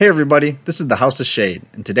Hey everybody, this is the House of Shade,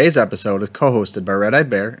 and today's episode is co-hosted by Red Eyed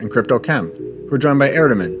Bear and Crypto Chem, who are joined by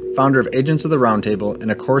Ertemann, founder of Agents of the Roundtable and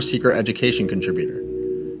a core secret education contributor.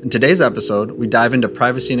 In today's episode, we dive into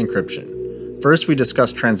privacy and encryption. First, we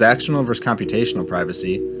discuss transactional versus computational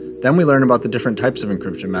privacy, then we learn about the different types of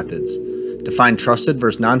encryption methods, define trusted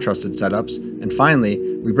versus non-trusted setups, and finally,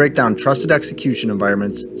 we break down trusted execution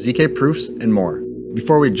environments, ZK proofs, and more.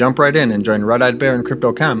 Before we jump right in and join Red Eyed Bear and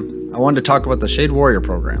Crypto Chem, I wanted to talk about the Shade Warrior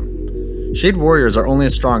program. Shade Warriors are only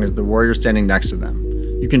as strong as the warrior standing next to them.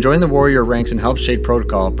 You can join the warrior ranks and help Shade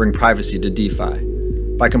Protocol bring privacy to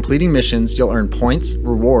DeFi. By completing missions, you'll earn points,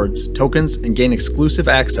 rewards, tokens, and gain exclusive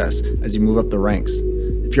access as you move up the ranks.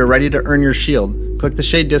 If you're ready to earn your shield, click the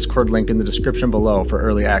Shade Discord link in the description below for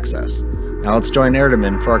early access. Now let's join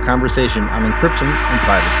Ertemann for our conversation on encryption and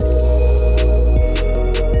privacy.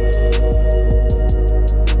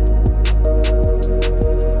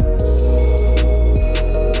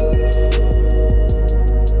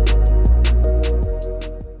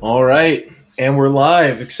 All right, and we're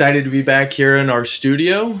live. Excited to be back here in our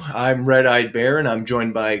studio. I'm Red Eyed Bear, and I'm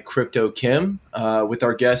joined by Crypto Kim with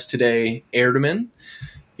our guest today, Ertemann,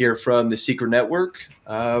 here from the Secret Network.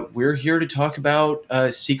 We're here to talk about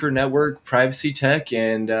Secret Network, privacy tech,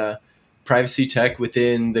 and privacy tech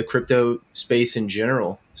within the crypto space in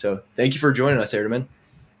general. So thank you for joining us, Ertemann.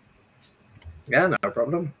 Yeah, no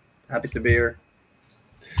problem. Happy to be here.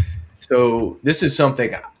 So this is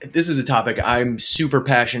a topic I'm super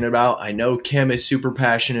passionate about. I know Kim is super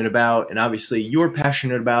passionate about, and obviously you're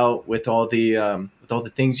passionate about with all the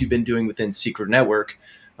things you've been doing within Secret Network.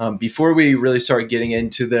 Before we really start getting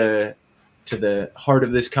into the heart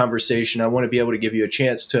of this conversation, I want to be able to give you a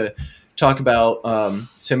chance to talk about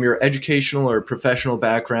some of your educational or professional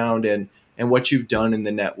background and what you've done in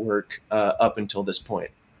the network up until this point.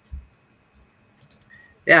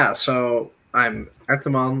 Yeah, so I'm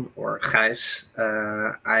Ertemann, or Gijs.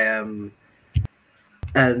 I am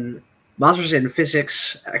a master's in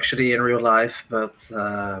physics, actually in real life, but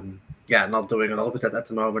not doing a lot with that at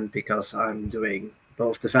the moment because I'm doing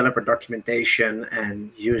both developer documentation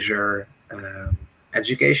and user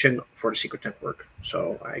education for the Secret Network.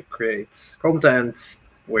 So I create content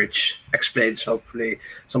which explains hopefully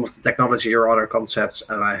some of the technology or other concepts,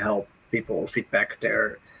 and I help people feedback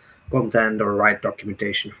their content or write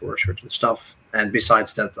documentation for certain stuff. And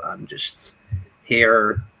besides that, I'm just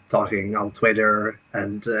here talking on Twitter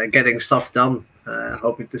and getting stuff done,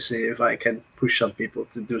 hoping to see if I can push some people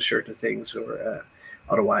to do certain things or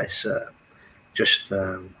otherwise just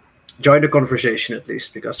join the conversation at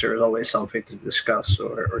least, because there is always something to discuss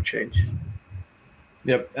or change.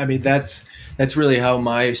 Yep. I mean, that's really how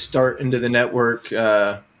my start into the network,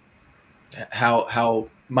 how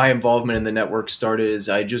my involvement in the network started, is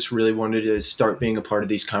I just really wanted to start being a part of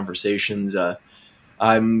these conversations.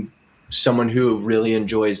 I'm someone who really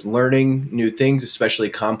enjoys learning new things, especially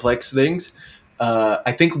complex things.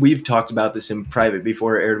 I think we've talked about this in private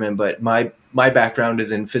before, Ertemann, but my background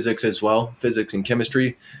is in physics as well, physics and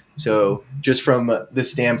chemistry. So just from the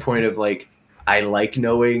standpoint of I like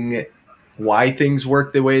knowing why things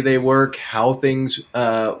work the way they work, how things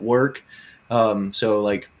work.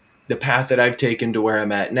 So the path that I've taken to where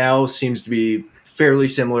I'm at now seems to be fairly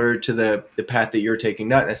similar to the path that you're taking,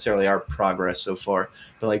 not necessarily our progress so far,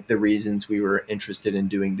 but the reasons we were interested in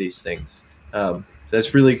doing these things. So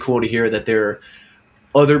that's really cool to hear that there are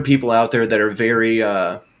other people out there that are very,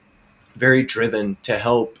 very driven to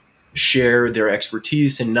help share their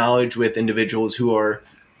expertise and knowledge with individuals who are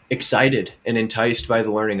excited and enticed by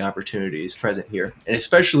the learning opportunities present here. And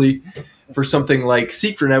especially for something like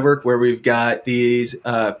Secret Network, where we've got these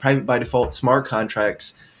private by default smart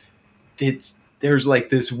contracts, there's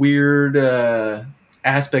this weird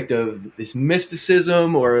aspect of this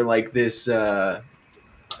mysticism or this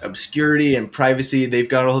obscurity and privacy. They've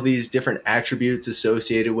got all these different attributes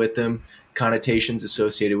associated with them, connotations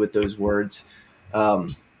associated with those words.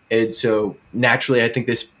 And so naturally, I think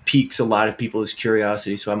this piques a lot of people's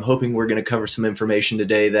curiosity. So I'm hoping we're going to cover some information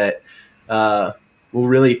today that will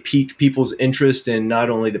really pique people's interest in not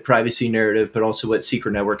only the privacy narrative, but also what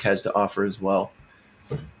Secret Network has to offer as well.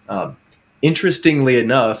 Interestingly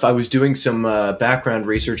enough, I was doing some background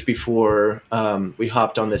research before we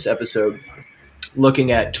hopped on this episode,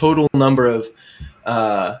 looking at total number of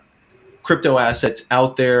crypto assets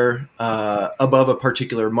out there above a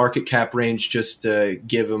particular market cap range, just to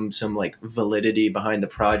give them some validity behind the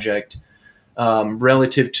project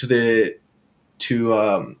relative to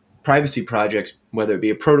privacy projects, whether it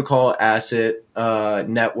be a protocol, asset,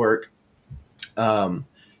 network, that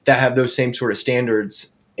have those same sort of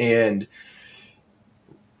standards. And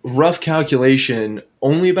rough calculation,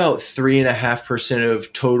 only about 3.5%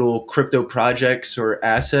 of total crypto projects or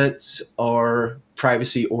assets are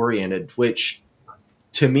privacy oriented, which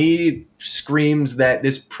to me screams that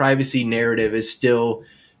this privacy narrative is still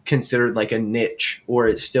considered like a niche, or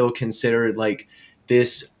it's still considered like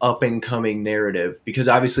this up and coming narrative, because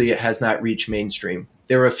obviously it has not reached mainstream.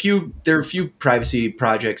 There are a few privacy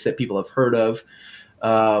projects that people have heard of.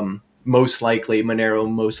 Most likely Monero,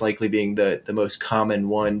 most likely being the most common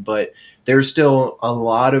one, but there's still a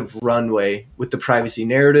lot of runway with the privacy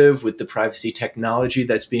narrative, with the privacy technology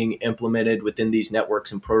that's being implemented within these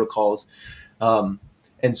networks and protocols.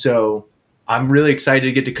 And so I'm really excited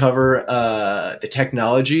to get to cover the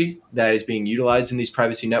technology that is being utilized in these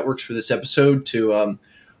privacy networks for this episode to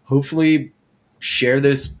hopefully share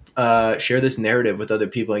this narrative with other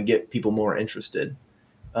people and get people more interested.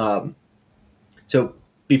 So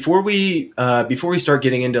before we start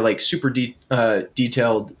getting into like super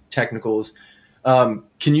detailed technicals,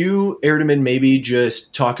 can you, Ertemann, maybe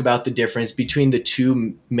just talk about the difference between the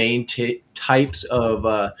two main types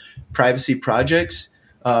of privacy projects,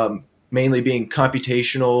 mainly being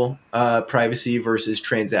computational privacy versus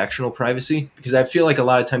transactional privacy? Because I feel like a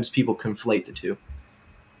lot of times people conflate the two.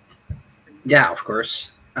 Yeah, of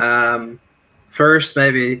course. First,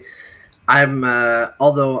 maybe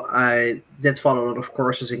although I did follow a lot of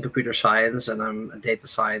courses in computer science, and I'm a data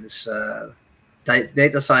scientist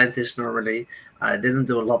normally. I didn't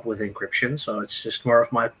do a lot with encryption, so it's just more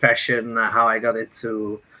of my passion, how I got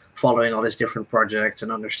into following all these different projects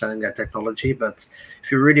and understanding their technology. But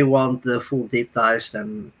if you really want the full deep dives,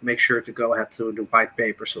 then make sure to go ahead to the white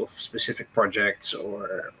papers of specific projects,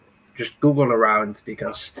 or just Google around,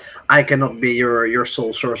 because I cannot be your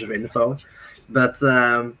sole source of info. But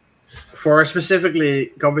for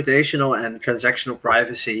specifically computational and transactional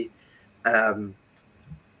privacy,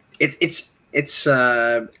 it's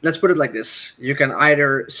let's put it like this: you can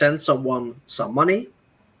either send someone some money,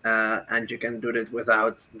 and you can do it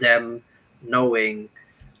without them knowing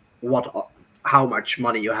how much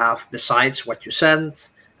money you have besides what you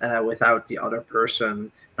sent, without the other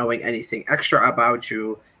person knowing anything extra about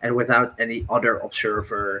you, and without any other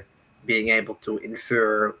observer being able to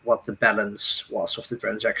infer what the balance was of the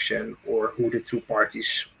transaction or who the two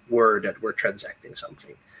parties were that were transacting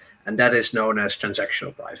something. And that is known as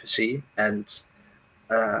transactional privacy. And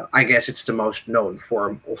I guess it's the most known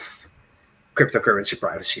form of cryptocurrency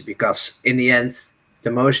privacy, because in the end, the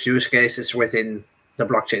most use cases within the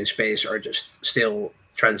blockchain space are just still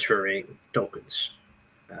transferring tokens,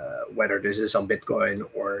 whether this is on Bitcoin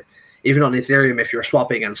or even on Ethereum. If you're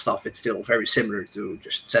swapping and stuff, it's still very similar to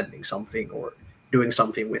just sending something or doing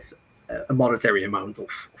something with a monetary amount of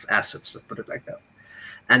assets, let's put it like that.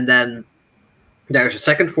 And then there's a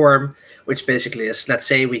second form, which basically is, let's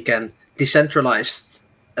say we have a decentralized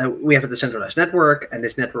network, and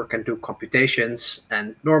this network can do computations,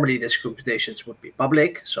 and normally these computations would be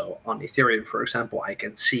public. So on Ethereum, for example, I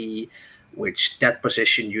can see which debt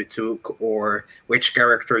position you took, or which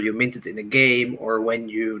character you minted in a game, or when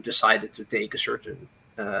you decided to take a certain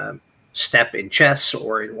step in chess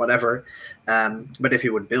or in whatever. But if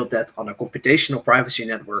you would build that on a computational privacy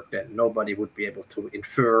network, then nobody would be able to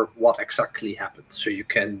infer what exactly happened. So you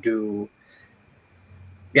can do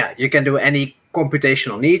any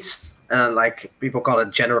computational needs, like people call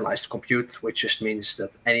it generalized compute, which just means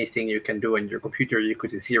that anything you can do in your computer, you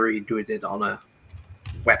could in theory do it on a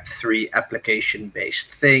Web3 application-based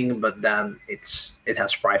thing, but then it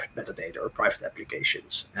has private metadata or private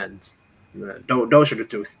applications, and those are the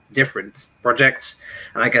two different projects.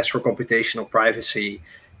 And I guess for computational privacy,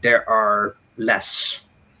 there are less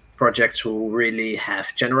projects who really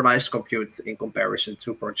have generalized compute in comparison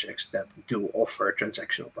to projects that do offer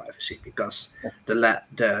transactional privacy, because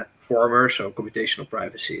the former, so computational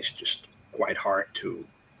privacy, is just quite hard to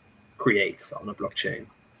create on a blockchain.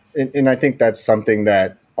 And I think that's something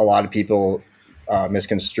that a lot of people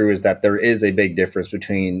misconstrue, is that there is a big difference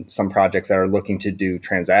between some projects that are looking to do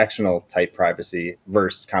transactional type privacy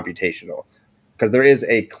versus computational, because there is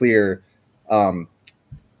a clear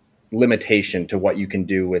limitation to what you can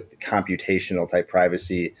do with computational type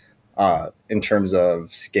privacy in terms of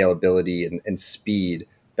scalability and speed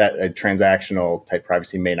that a transactional type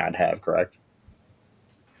privacy may not have, correct?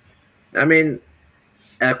 I mean,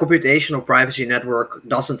 a computational privacy network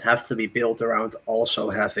doesn't have to be built around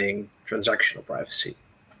also having transactional privacy,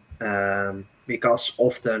 because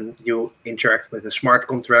often you interact with a smart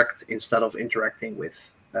contract instead of interacting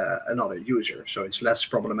with another user. So it's less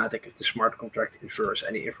problematic if the smart contract infers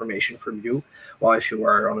any information from you. While if you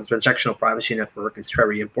are on a transactional privacy network, it's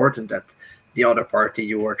very important that the other party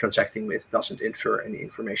you are transacting with doesn't infer any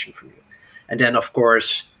information from you. And then, of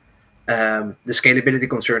course, The scalability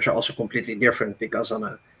concerns are also completely different because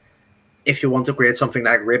if you want to create something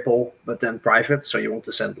like Ripple, but then private, so you want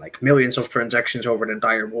to send like millions of transactions over the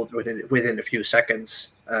entire world within a few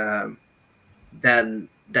seconds, then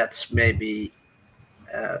that's maybe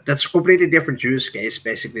that's a completely different use case,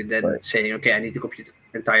 basically, than saying, okay, I need to complete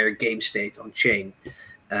the entire game state on chain.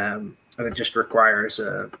 And it just requires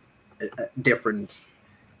a different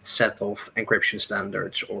set of encryption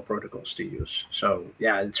standards or protocols to use. So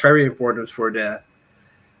yeah, it's very important for the,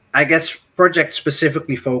 I guess, project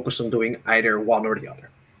specifically focused on doing either one or the other.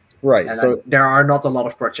 Right. And so there are not a lot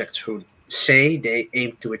of projects who say they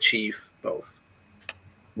aim to achieve both.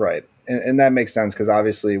 Right. And that makes sense because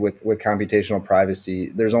obviously with computational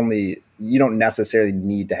privacy, you don't necessarily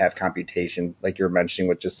need to have computation like you're mentioning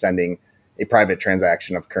with just sending a private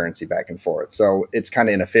transaction of currency back and forth. So it's kind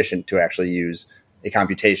of inefficient to actually use a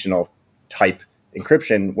computational type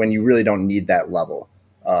encryption when you really don't need that level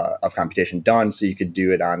of computation done. So you could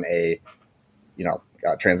do it on a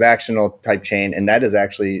transactional type chain, and that is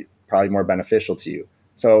actually probably more beneficial to you.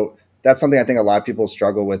 So that's something I think a lot of people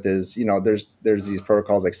struggle with is, there's these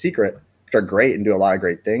protocols like Secret, which are great and do a lot of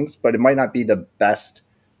great things, but it might not be the best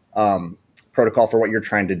protocol for what you're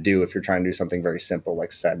trying to do if you're trying to do something very simple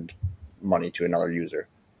like send money to another user.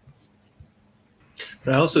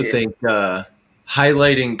 But I also think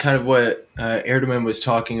highlighting kind of what Ertemann was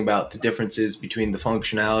talking about, the differences between the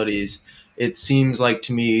functionalities, it seems like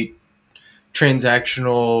to me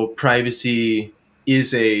transactional privacy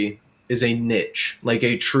is a niche, like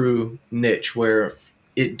a true niche where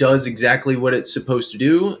it does exactly what it's supposed to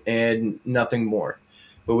do and nothing more.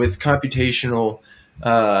 But with computational,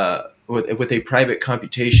 with a private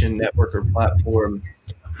computation network or platform,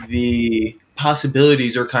 the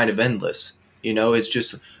possibilities are kind of endless. It's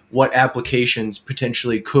just what applications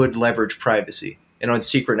potentially could leverage privacy. And on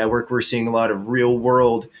Secret Network, we're seeing a lot of real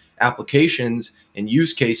world applications and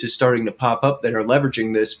use cases starting to pop up that are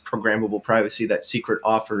leveraging this programmable privacy that Secret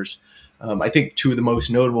offers. I think two of the most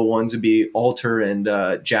notable ones would be Alter and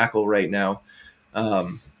Jackal right now,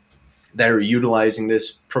 that are utilizing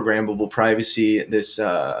this programmable privacy, this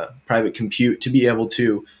private compute to be able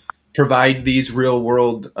to provide these real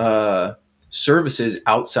world services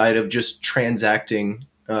outside of just transacting.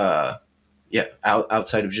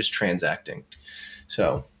 Outside of just transacting.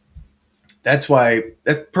 So that's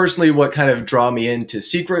personally what kind of draw me into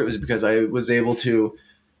Secret, was because I was able to,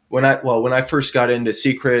 when I first got into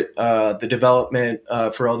Secret, the development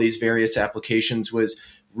for all these various applications was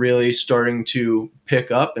really starting to pick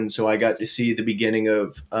up. And so I got to see the beginning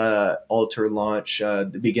of Alter launch,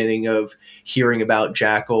 the beginning of hearing about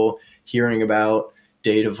Jackal, hearing about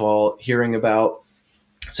Data Vault, hearing about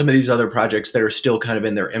some of these other projects that are still kind of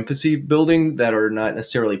in their infancy building that are not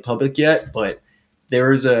necessarily public yet, but there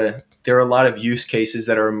are a lot of use cases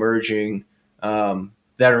that are emerging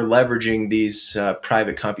that are leveraging these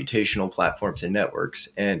private computational platforms and networks.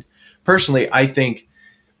 And personally, I think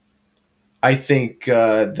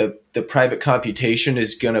the private computation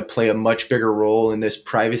is going to play a much bigger role in this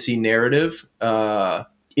privacy narrative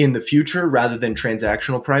in the future rather than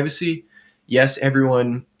transactional privacy. Yes,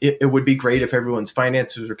 it would be great if everyone's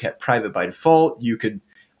finances were kept private by default.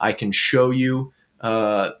 I can show you,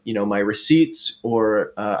 my receipts,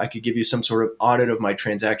 or I could give you some sort of audit of my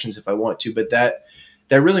transactions if I want to, but that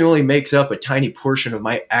really only makes up a tiny portion of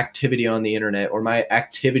my activity on the internet or my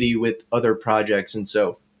activity with other projects. And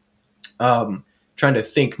so trying to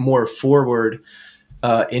think more forward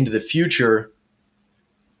into the future,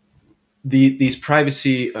 these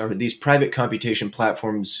private computation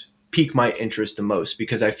platforms pique my interest the most,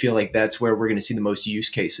 because I feel like that's where we're going to see the most use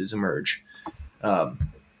cases emerge. So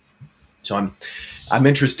I'm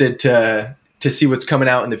interested to see what's coming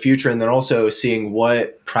out in the future, and then also seeing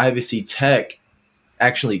what privacy tech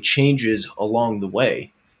actually changes along the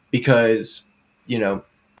way, because the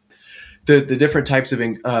different types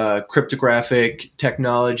of cryptographic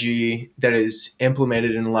technology that is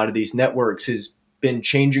implemented in a lot of these networks has been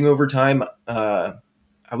changing over time. I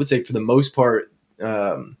would say for the most part,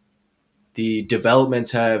 the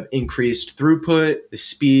developments have increased throughput, the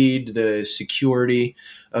speed, the security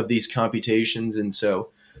of these computations. And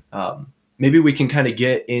so maybe we can kind of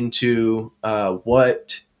get into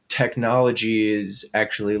what technology is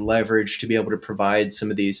actually leveraged to be able to provide some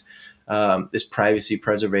of these this privacy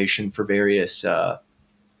preservation for various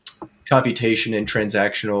computation and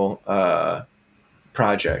transactional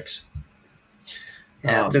projects.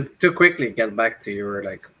 Yeah, to quickly get back to your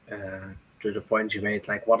to the point you made,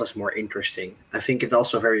 like what is more interesting. I think it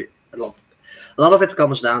also a lot of it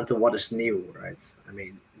comes down to what is new, right? I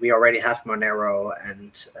mean, we already have Monero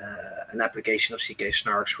and an application of Zcash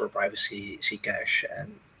snarks for privacy Zcash,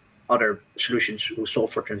 and other solutions who solve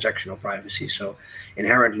for transactional privacy. So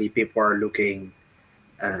inherently, people are looking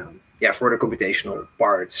for the computational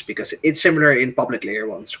parts, because it's similar in public layer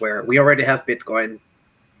ones where we already have Bitcoin.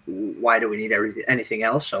 Why do we need anything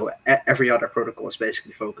else? So every other protocol is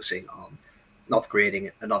basically focusing on not creating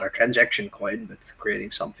another transaction coin, but creating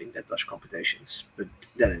something that does computations, but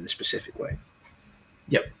then in a specific way.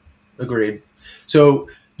 Yep, agreed. So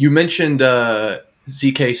you mentioned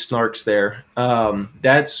ZK snarks there.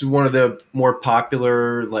 That's one of the more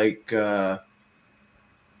popular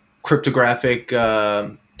cryptographic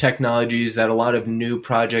technologies that a lot of new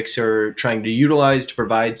projects are trying to utilize to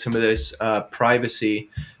provide some of this privacy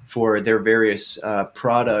for their various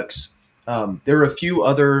products. There are a few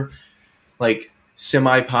other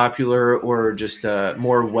semi-popular or just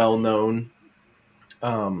more well-known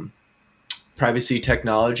privacy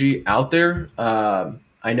technology out there.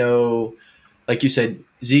 I know, like you said,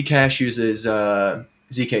 Zcash uses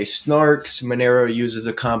ZK snarks. Monero uses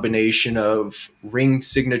a combination of ring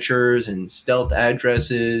signatures and stealth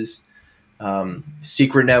addresses.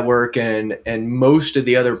 Secret Network and most of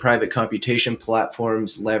the other private computation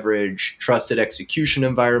platforms leverage trusted execution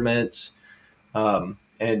environments.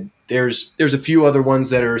 And there's a few other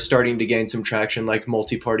ones that are starting to gain some traction, like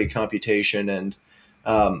multi-party computation and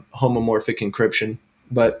homomorphic encryption.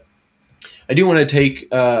 But I do want to take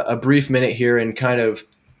a brief minute here and kind of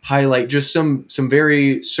highlight just some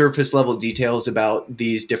very surface level details about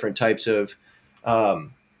these different types of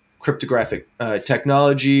cryptographic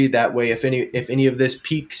technology. That way, if any of this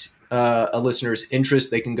piques a listener's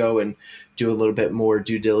interest, they can go and do a little bit more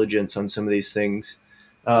due diligence on some of these things.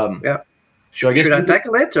 So I guess should I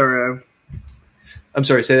tackle it, or? I'm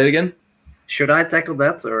sorry, say that again. Should I tackle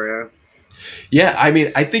that, or? Yeah, I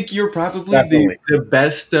mean, I think you're probably the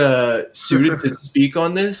best suited to speak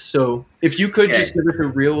on this. So if you could just give us a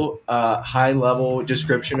real high-level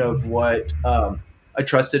description of what a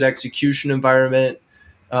trusted execution environment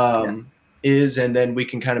is, and then we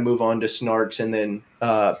can kind of move on to snarks and then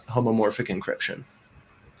homomorphic encryption.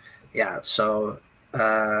 Yeah, so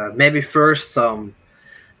maybe first some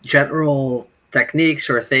general techniques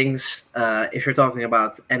or things. If you're talking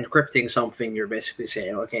about encrypting something, you're basically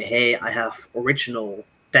saying, okay, hey, I have original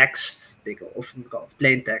text, they often call it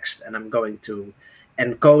plain text, and I'm going to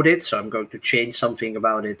encode it. So I'm going to change something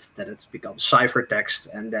about it that it becomes ciphertext.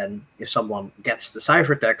 And then if someone gets the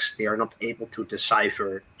ciphertext, they are not able to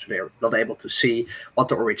decipher, so they're not able to see what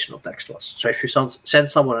the original text was. So if you send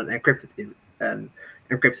someone an encrypted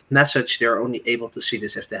message, they're only able to see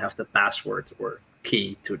this if they have the password or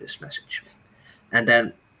key to this message. And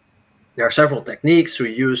then there are several techniques.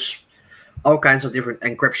 We use all kinds of different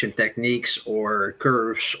encryption techniques or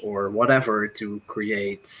curves or whatever to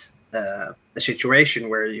create a situation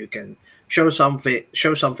where you can show something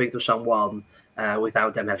to someone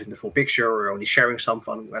without them having the full picture, or only sharing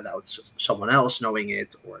something without someone else knowing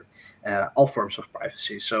it, or all forms of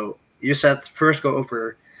privacy. So you said first go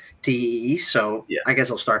over TEE, so I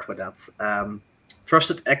guess I'll start with that.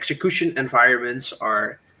 Trusted execution environments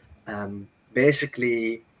are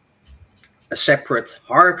basically a separate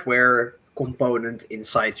hardware component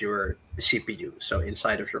inside your CPU. So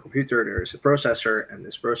inside of your computer, there is a processor, and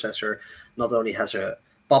this processor not only has a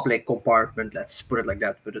public compartment, let's put it like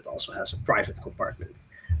that, but it also has a private compartment.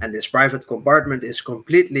 And this private compartment is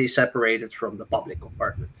completely separated from the public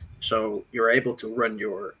compartment. So you're able to run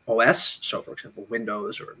your OS, so for example,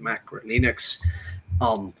 Windows or Mac or Linux,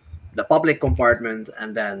 on the public compartment,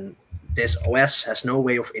 and then this OS has no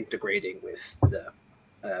way of integrating with the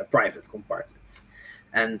private compartment.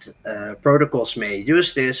 And protocols may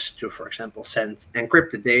use this to, for example, send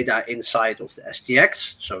encrypted data inside of the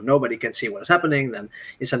SGX, so nobody can see what is happening. Then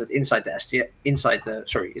you send it inside the inside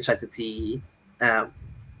the TE,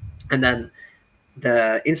 and then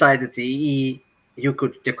inside the TE you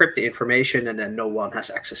could decrypt the information, and then no one has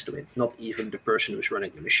access to it, not even the person who's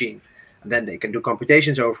running the machine. And then they can do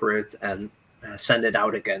computations over it and send it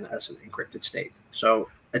out again as an encrypted state. So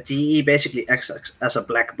a TE basically acts as a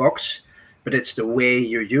black box, but it's the way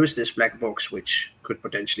you use this black box which could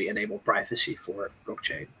potentially enable privacy for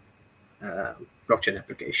blockchain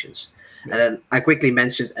applications. Yeah. And then I quickly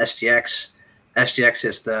mentioned SGX. SGX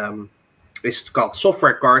is it's called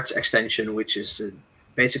Software Cards Extension, which is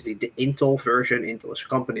basically the Intel version. Intel is a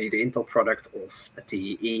company, the Intel product of a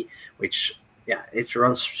TEE, which it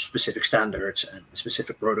runs specific standards and a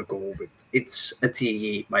specific protocol, but it's a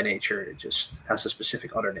TEE by nature. It just has a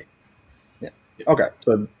specific other name. Yeah. Okay.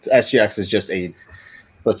 So SGX is just a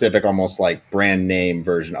specific, almost like brand name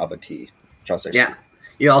version of a T. Yeah.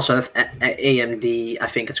 You also have AMD. I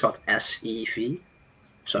think it's called SEV.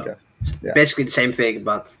 So Okay. it's Yeah. basically the same thing,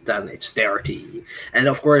 but then it's their key. And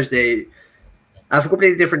of course, they have a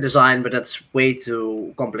completely different design, but that's way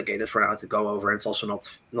too complicated for now to go over. It's also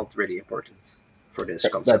not really important for this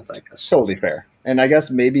concept, That's I guess. totally fair. And I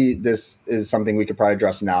guess maybe this is something we could probably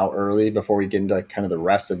address now early before we get into like kind of the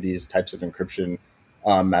rest of these types of encryption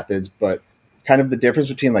methods, but kind of the difference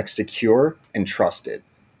between like secure and trusted,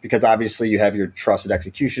 because obviously you have your trusted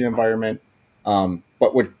execution environment,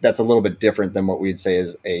 but that's a little bit different than what we'd say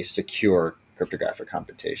is a secure cryptographic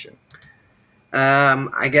computation.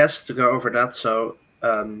 I guess to go over that, so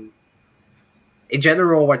in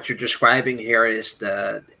general, what you're describing here is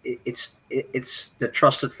it's the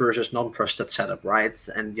trusted versus non-trusted setup, right?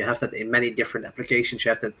 And you have that in many different applications. You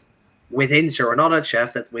have that within zero knowledge, you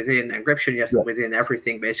have that within encryption, you have that within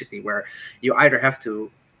everything, basically, where you either have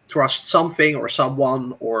to trust something or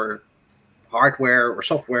someone or hardware or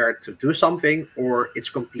software to do something, or it's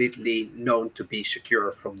completely known to be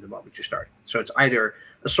secure from the moment you start. So it's either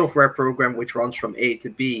a software program which runs from A to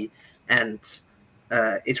B and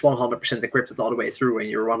it's 100% encrypted all the way through and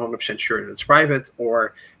you're 100% sure that it's private,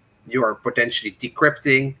 or you're potentially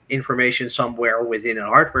decrypting information somewhere within a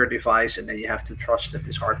hardware device, and then you have to trust that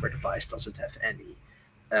this hardware device doesn't have any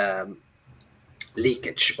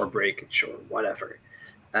leakage or breakage or whatever.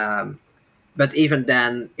 But even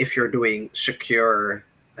then, if you're doing secure,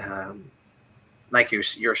 like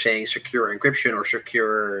you're saying, secure encryption or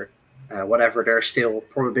secure whatever, there's still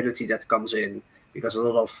probability that comes in, because a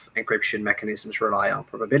lot of encryption mechanisms rely on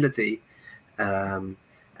probability.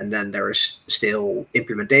 And then there is still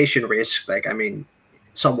implementation risk. Like, I mean,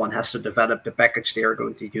 someone has to develop the package they are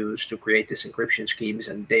going to use to create these encryption schemes,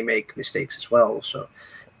 and they make mistakes as well. So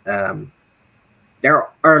there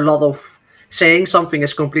are a lot of, saying something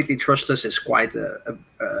is completely trustless is quite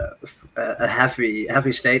a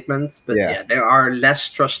heavy statement. But yeah, there are less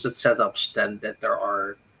trusted setups than that there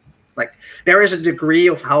are. Like, there is a degree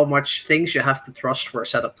of how much things you have to trust for a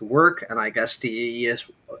setup to work, and I guess it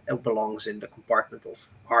belongs in the compartment of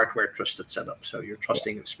hardware trusted setup. So you're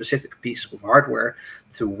trusting a specific piece of hardware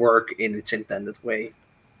to work in its intended way.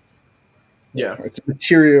 Yeah, it's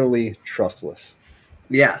materially trustless.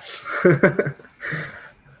 Yes.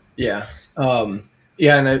 Yeah.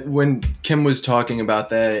 And when Kim was talking about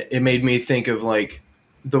that, it made me think of like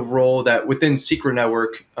the role that within Secret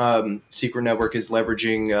Network is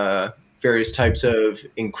leveraging various types of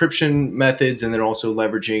encryption methods, and then also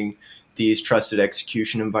leveraging these trusted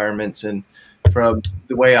execution environments. And from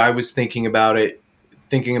the way I was thinking about it,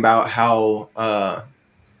 thinking about how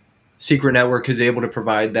Secret Network is able to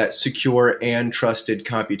provide that secure and trusted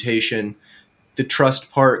computation, the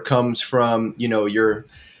trust part comes from,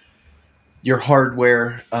 your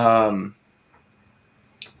hardware,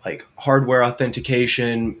 like hardware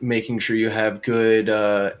authentication, making sure you have good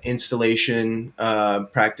installation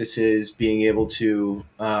practices, being able to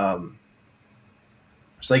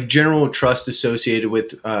it's like general trust associated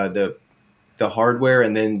with the hardware,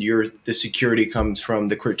 and then the security comes from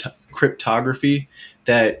the cryptography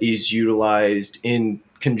that is utilized in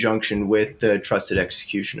conjunction with the trusted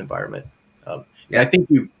execution environment. I think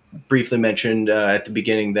you briefly mentioned at the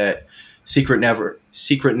beginning that Secret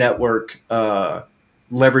Network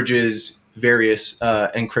leverages various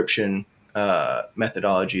encryption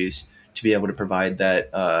methodologies to be able to provide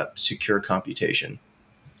that secure computation.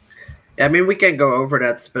 Yeah, I mean, we can go over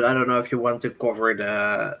that, but I don't know if you want to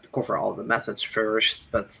cover all the methods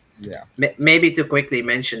first. But yeah, maybe to quickly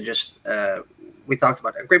mention, just we talked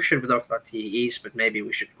about encryption, we talked about TEs, but maybe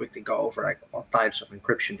we should quickly go over like what types of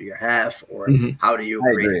encryption do you have, or how do you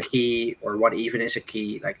create a key, or what even is a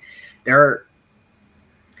key. Like,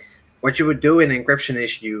 what you would do in encryption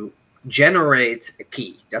is you generate a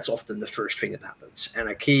key. That's often the first thing that happens, and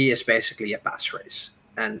a key is basically a passphrase.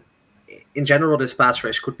 And in general, this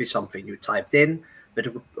passphrase could be something you typed in, but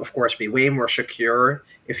it would, of course, be way more secure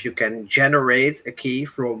if you can generate a key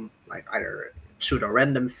from like either a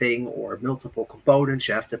pseudo-random thing or multiple components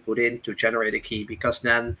you have to put in to generate a key, because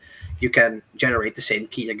then you can generate the same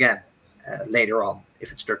key again later on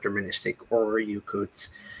if it's deterministic, or you could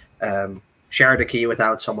share the key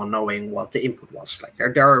without someone knowing what the input was. Like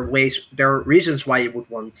there are reasons why you would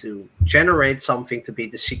want to generate something to be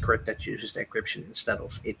the secret that uses the encryption instead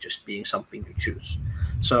of it just being something you choose.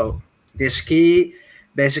 So this key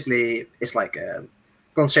basically is like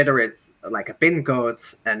consider it like a PIN code,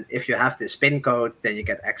 and if you have this PIN code, then you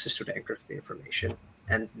get access to the encrypted information.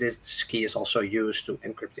 And this key is also used to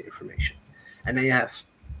encrypt the information. And then you have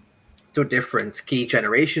two different key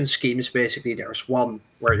generation schemes. Basically, there's one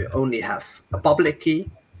where you only have a public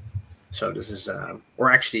key, So this is,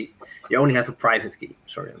 or actually, you only have a private key.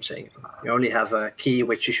 Sorry, I'm saying it wrong. You only have a key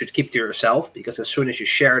which you should keep to yourself, because as soon as you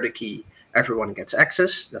share the key, everyone gets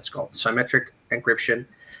access. That's called symmetric encryption.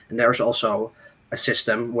 And there's also a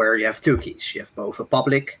system where you have two keys. You have both a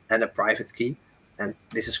public and a private key. And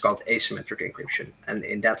this is called asymmetric encryption. And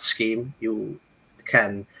in that scheme, you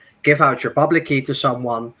can give out your public key to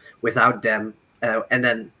someone without them. And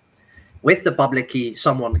then with the public key,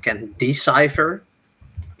 someone can decipher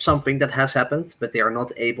something that has happened, but they are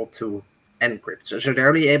not able to encrypt. So they're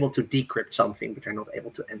only able to decrypt something, but they're not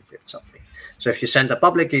able to encrypt something. So if you send a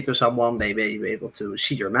public key to someone, they may be able to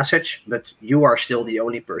see your message, but you are still the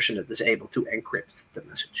only person that is able to encrypt the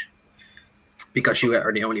message, because you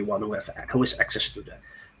are the only one who has access to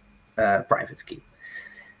the private key.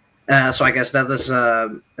 So I guess that is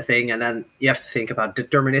a thing. And then you have to think about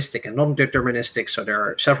deterministic and non-deterministic. So there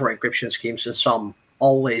are several encryption schemes, and some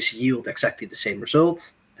always yield exactly the same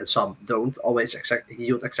result, and some don't always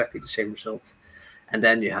yield exactly the same result. And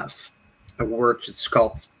then you have a word that's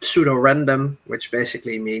called pseudo-random, which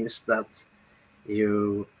basically means that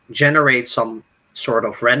you generate some sort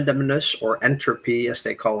of randomness or entropy, as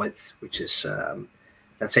they call it, which is,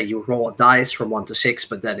 let's say you roll a dice from 1 to 6,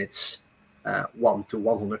 but then it's 1 to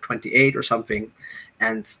 128 or something.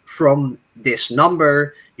 And from this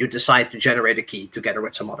number, you decide to generate a key together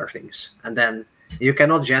with some other things. And then you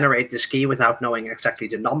cannot generate this key without knowing exactly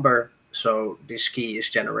the number. So this key is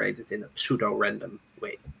generated in a pseudo-random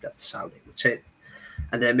way. That's how they would say it.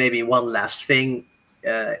 And then maybe one last thing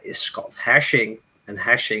is called hashing. And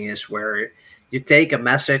hashing is where you take a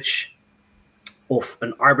message of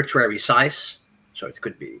an arbitrary size. So it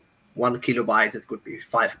could be 1 kilobyte, it could be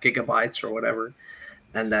 5 gigabytes or whatever.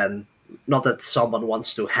 And then, not that someone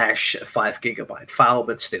wants to hash a 5 gigabyte file,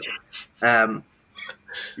 but still.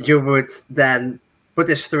 You would then put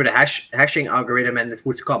this through the hashing algorithm, and it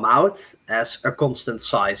would come out as a constant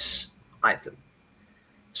size item.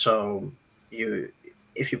 So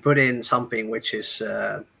if you put in something which is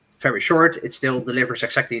very short, it still delivers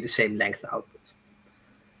exactly the same length output.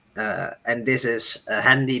 And this is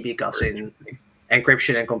handy because in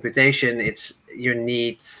encryption and computation, you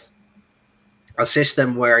need a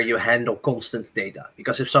system where you handle constant data.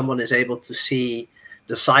 Because if someone is able to see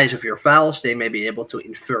the size of your files, they may be able to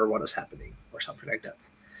infer what is happening or something like that.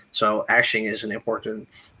 So hashing is an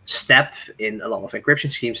important step in a lot of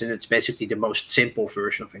encryption schemes, and it's basically the most simple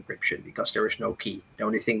version of encryption because there is no key. The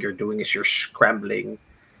only thing you're doing is you're scrambling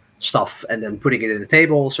stuff and then putting it in a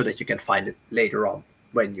table so that you can find it later on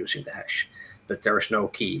when using the hash. But there is no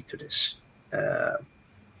key to this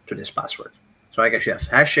password. So I guess you have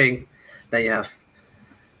hashing, then you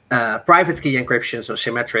have private key encryption, so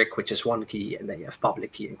symmetric, which is 1 key, and then you have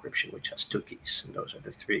public key encryption, which has 2 keys. And those are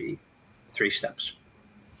the three steps.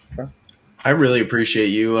 I really appreciate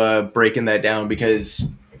you breaking that down, because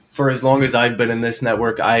for as long as I've been in this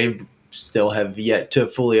network, I still have yet to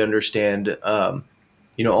fully understand,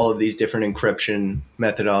 all of these different encryption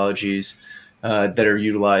methodologies that are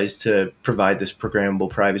utilized to provide this programmable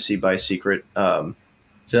privacy by secret.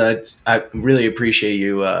 So I really appreciate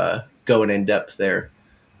you going in depth there.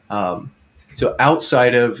 So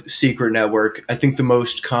outside of secret network, I think the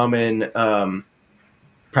most common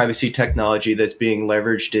privacy technology that's being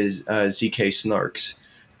leveraged is ZK snarks.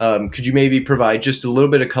 Could you maybe provide just a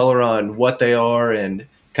little bit of color on what they are and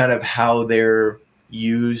kind of how they're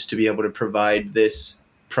used to be able to provide this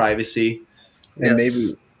privacy? And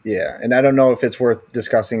maybe, yeah. And I don't know if it's worth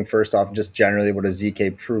discussing first off just generally what a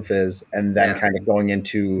ZK proof is, and then kind of going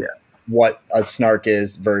into what a snark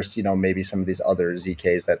is versus, maybe some of these other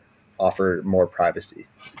ZKs that offer more privacy.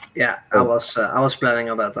 Yeah, I was planning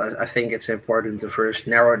on that. I think it's important to first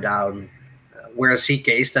narrow down where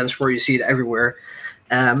ZK stands for. You see it everywhere.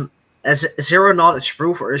 As a zero knowledge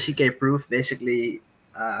proof or a ZK proof basically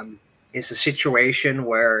is a situation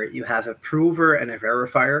where you have a prover and a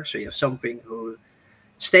verifier. So you have something who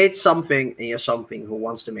states something, and you have something who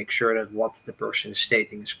wants to make sure that what the person is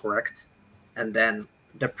stating is correct. And then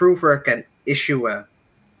the prover can issue a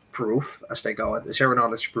proof, as they call it, a zero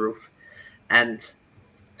knowledge proof, and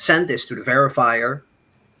send this to the verifier,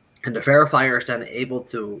 and the verifier is then able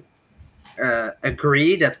to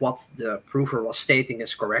agree that what the prover was stating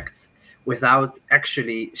is correct without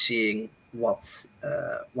actually seeing what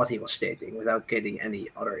he was stating, without getting any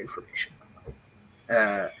other information.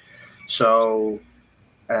 So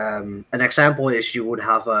an example is you would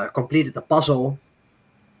have completed a puzzle,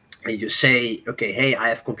 and you say, okay, hey, I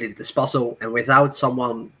have completed this puzzle, and without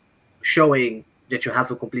someone showing that you have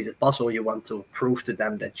a completed puzzle, you want to prove to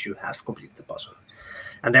them that you have completed the puzzle.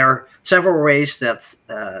 And there are several ways that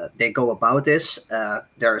they go about this.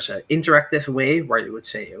 There's an interactive way where you would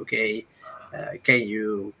say, okay, I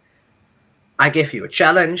give you a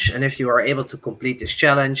challenge, and if you are able to complete this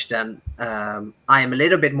challenge, then I am a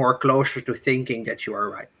little bit more closer to thinking that you are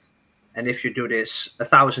right. And if you do this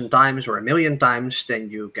 1,000 times or 1,000,000 times, then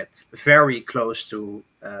you get very close to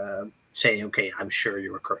saying, okay, I'm sure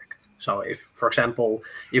you are correct. So if, for example,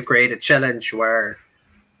 you create a challenge where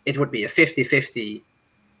it would be a 50-50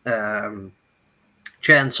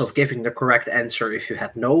 chance of giving the correct answer if you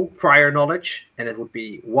had no prior knowledge, and it would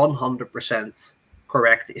be 100%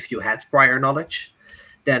 correct if you had prior knowledge,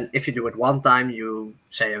 then if you do it one time, you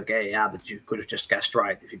say, okay, yeah, but you could have just guessed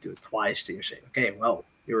right. If you do it twice, then you say, okay, well,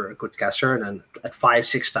 you're a good guesser. And then at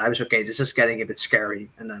 5-6 times, okay, this is getting a bit scary.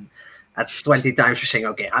 And then at 20 times, you're saying,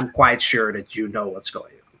 okay, I'm quite sure that you know what's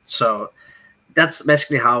going on. So that's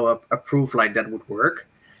basically how a proof like that would work.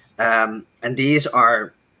 And these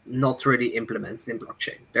are not really implemented in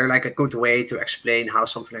blockchain. They're like a good way to explain how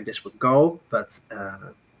something like this would go, but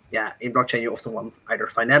in blockchain you often want either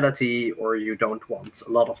finality, or you don't want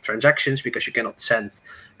a lot of transactions, because you cannot send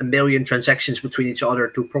 1,000,000 transactions between each other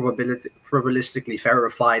to probabilistically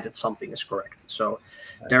verify that something is correct. So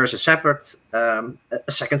there is a separate a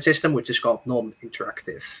second system which is called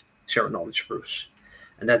non-interactive zero knowledge proofs,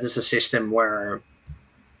 and that is a system where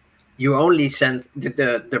you only send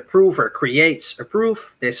the prover creates a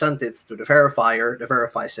proof, they send it to the verifier, the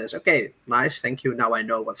verifier says, okay, nice, thank you, now I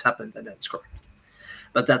know what's happened, and that's correct.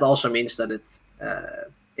 But that also means that it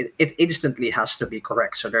instantly has to be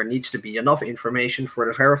correct. So there needs to be enough information for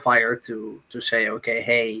the verifier to say, okay,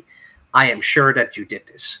 hey, I am sure that you did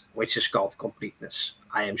this, which is called completeness.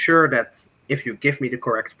 I am sure that if you give me the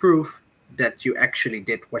correct proof, that you actually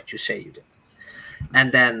did what you say you did.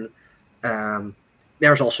 And then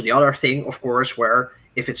there's also the other thing, of course, where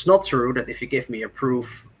if it's not true, that if you give me a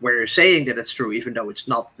proof where you're saying that it's true, even though it's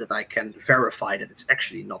not, that I can verify that it's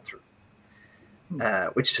actually not true.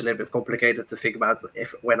 Which is a little bit complicated to think about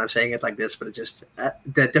when I'm saying it like this, but it just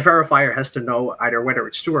the verifier has to know either whether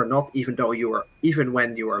it's true or not, even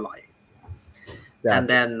when you are lying. Yeah. And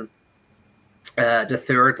then the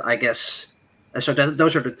third, I guess, so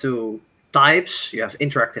those are the two types. You have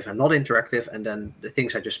interactive and non-interactive, and then the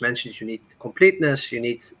things I just mentioned, you need completeness, you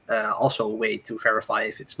need also a way to verify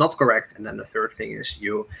if it's not correct, and then the third thing is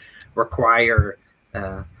you require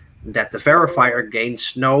that the verifier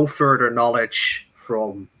gains no further knowledge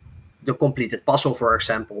from the completed puzzle, for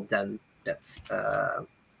example, than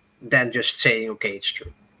just saying, okay, it's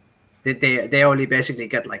true. They only basically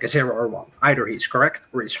get like a 0 or 1. Either he's correct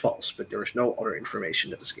or he's false, but there is no other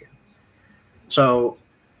information that is given. So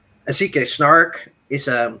a ZK snark is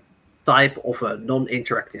a type of a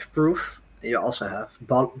non-interactive proof. You also have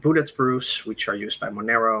bullet proofs, which are used by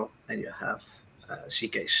Monero, and you have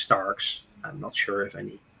ZK snarks. I'm not sure if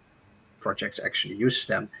any projects actually use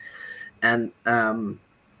them. And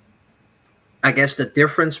I guess the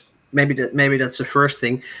difference, maybe that's the first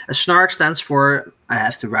thing. A snark stands for, I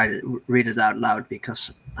have to read it out loud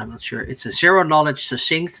because I'm not sure. It's a zero knowledge,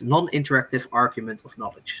 succinct, non-interactive argument of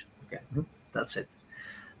knowledge. Okay, that's it.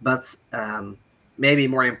 But maybe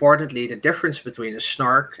more importantly, the difference between a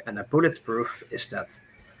snark and a bulletproof is that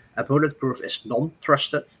a bulletproof is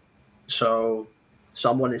non-trusted. So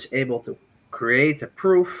someone is able to create a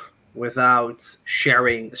proof without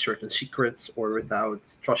sharing a certain secret or without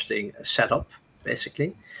trusting a setup,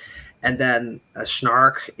 basically. And then a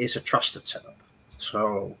snark is a trusted setup.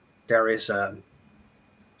 So there is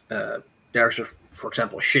for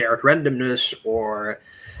example, shared randomness, or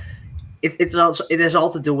it has all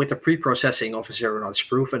to do with the pre-processing of a zero knowledge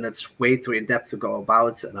proof, and it's way too in-depth to go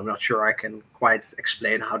about, and I'm not sure I can quite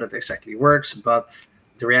explain how that exactly works, but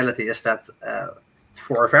the reality is that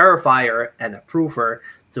for a verifier and a prover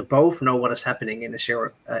to both know what is happening in a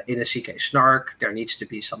ZK snark, there needs to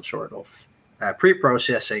be some sort of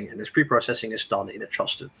pre-processing, and this pre-processing is done in a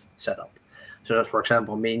trusted setup. So that, for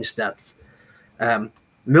example, means that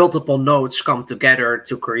multiple nodes come together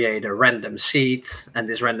to create a random seed, and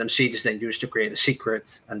this random seed is then used to create a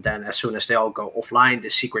secret, and then as soon as they all go offline, the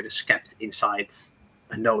secret is kept inside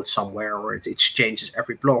a node somewhere, or it changes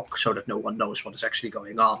every block so that no one knows what is actually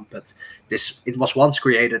going on. But it was once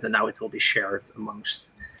created, and now it will be shared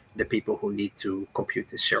amongst the people who need to compute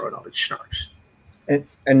this zero knowledge snarks.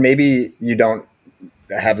 And maybe you don't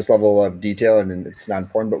have this level of detail, and it's not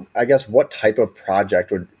important, but I guess what type of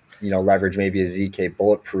project would leverage maybe a ZK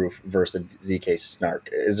bulletproof versus a ZK snark?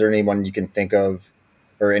 Is there anyone you can think of,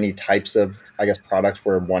 or any types of, I guess, products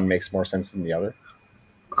where one makes more sense than the other?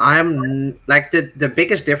 I'm like the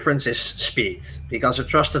biggest difference is speed, because a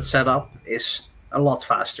trusted setup is a lot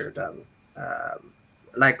faster than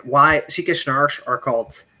like why CK snarks are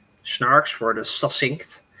called snarks for the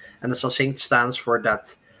succinct, and the succinct stands for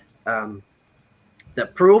that the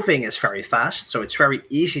proving is very fast, so it's very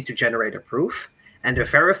easy to generate a proof, and the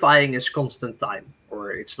verifying is constant time,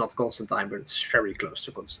 or it's not constant time, but it's very close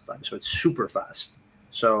to constant time, so it's super fast.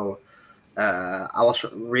 So I was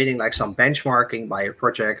reading like some benchmarking by a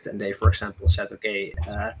project, and they, for example, said, okay,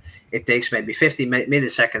 it takes maybe 50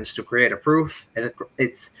 milliseconds to create a proof, and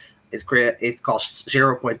it costs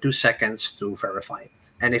 0.2 seconds to verify it.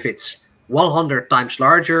 And if it's 100 times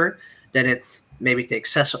larger, then it maybe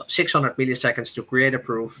takes 600 milliseconds to create a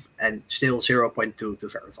proof and still 0.2 to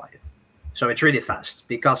verify it. So it's really fast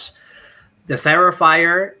because the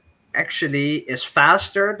verifier actually is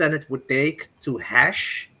faster than it would take to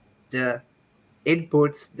hash the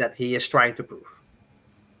input that he is trying to prove.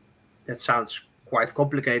 That sounds quite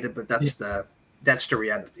complicated, but that's the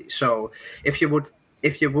reality. So if you would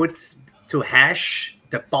to hash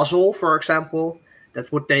the puzzle, for example, that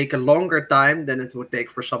would take a longer time than it would take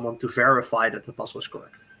for someone to verify that the puzzle is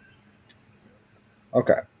correct.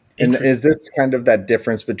 Okay. And is this kind of that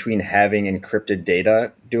difference between having encrypted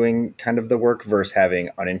data doing kind of the work versus having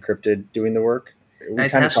unencrypted doing the work?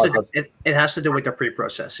 It has to do with the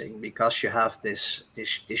pre-processing, because you have this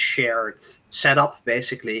shared setup.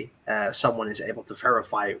 Basically, someone is able to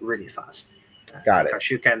verify really fast. Got it. Because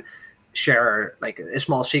you can share like a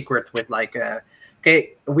small secret with like,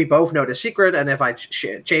 okay, we both know the secret, and if I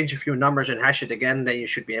change a few numbers and hash it again, then you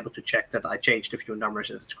should be able to check that I changed a few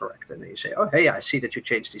numbers and it's correct. And then you say, oh, hey, I see that you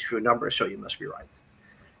changed these few numbers, so you must be right.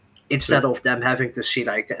 Instead of them having to see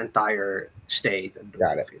like the entire state and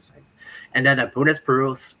Got it. And then a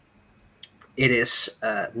bulletproof, it is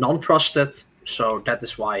non-trusted, so that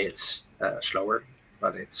is why it's slower.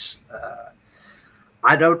 But it's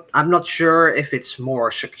I'm not sure if it's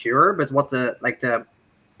more secure, but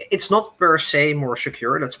it's not per se more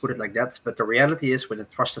secure. Let's put it like that. But the reality is, with a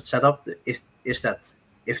trusted setup, is that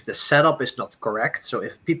if the setup is not correct, so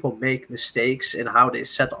if people make mistakes in how they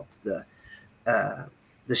set up the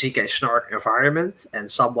ZK Snark environment, and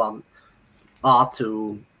someone ought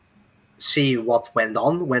to see what went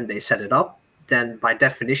on when they set it up, then by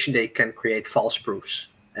definition they can create false proofs.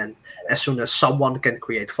 And as soon as someone can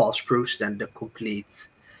create false proofs, then the complete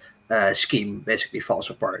scheme basically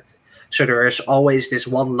falls apart. So there is always this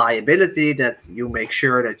one liability that you make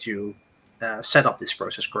sure that you set up this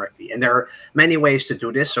process correctly. And there are many ways to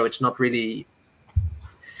do this, so it's not really...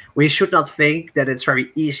 We should not think that it's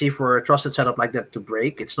very easy for a trusted setup like that to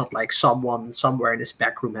break. It's not like someone somewhere in this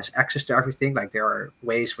back room has access to everything. Like, there are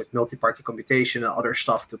ways with multi-party computation and other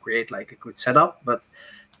stuff to create like a good setup. But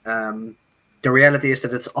the reality is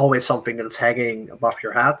that it's always something that's hanging above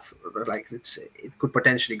your head. Like, it could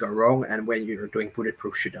potentially go wrong. And when you're doing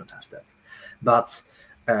bulletproofs, you don't have that. But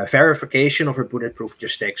verification of a bulletproof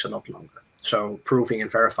just takes a lot longer. So proving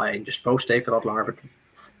and verifying just both take a lot longer, but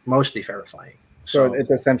mostly verifying. So it's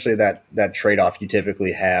essentially that trade-off you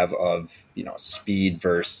typically have of, speed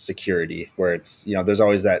versus security, where it's, there's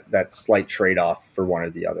always that slight trade-off for one or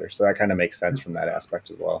the other. So that kind of makes sense from that aspect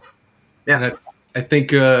as well. Yeah. And I think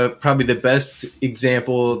probably the best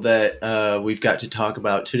example that we've got to talk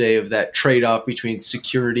about today of that trade-off between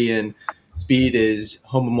security and speed is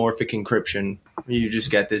homomorphic encryption. You just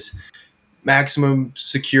get this maximum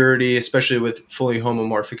security, especially with fully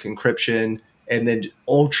homomorphic encryption, and then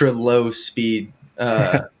ultra low speed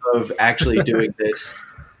of actually doing this.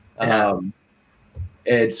 And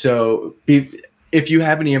so if you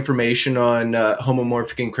have any information on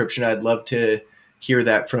homomorphic encryption, I'd love to hear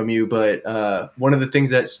that from you. But one of the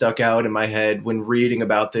things that stuck out in my head when reading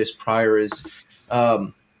about this prior is,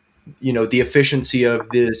 the efficiency of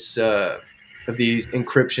this, of these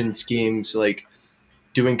encryption schemes, like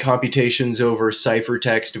doing computations over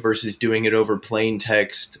ciphertext versus doing it over plain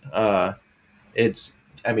text. It's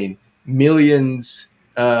millions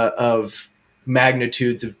of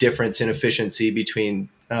magnitudes of difference in efficiency between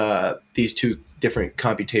these two different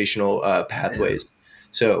computational pathways.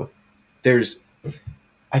 So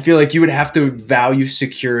I feel like you would have to value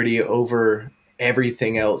security over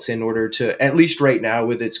everything else in order to, at least right now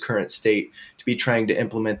with its current state, to be trying to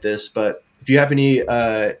implement this. But if you have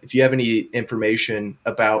any information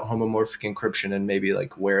about homomorphic encryption and maybe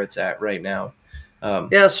like where it's at right now.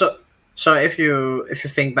 So if you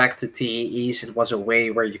think back to TEEs, it was a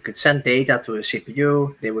way where you could send data to a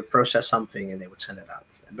CPU, they would process something, and they would send it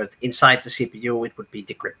out. But inside the CPU, it would be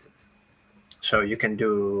decrypted. So you can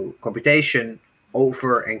do computation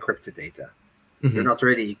over encrypted data. Mm-hmm. You're not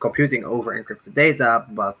really computing over encrypted data,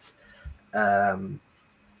 but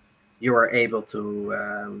you are able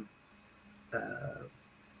to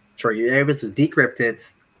you're able to decrypt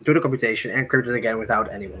it do the computation, encrypt it again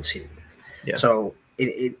without anyone seeing it. Yeah. So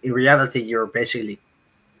in reality, you're basically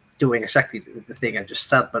doing exactly the thing I just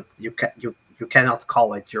said, but you cannot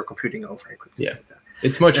call it you're computing over encrypted data.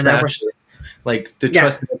 It's much faster. Like the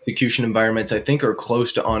trusted execution environments, I think, are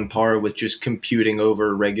close to on par with just computing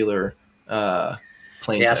over regular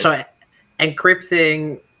plain text. So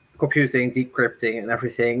encrypting, computing, decrypting, and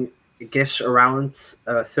everything, it gives around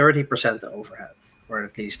 30% overhead, or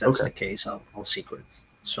at least that's the case on secret.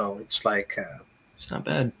 So it's like it's not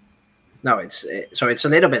bad. No, it's a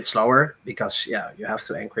little bit slower because you have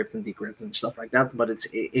to encrypt and decrypt and stuff like that. But it's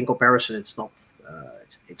in comparison, it's not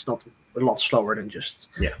a lot slower than just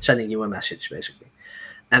sending you a message basically.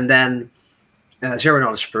 And then zero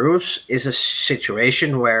knowledge proofs is a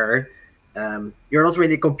situation where you're not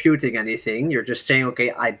really computing anything. You're just saying,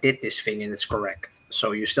 okay, I did this thing and it's correct.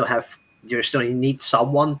 So you still need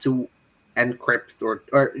someone to encrypt or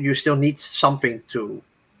you still need something to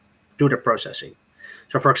do the processing.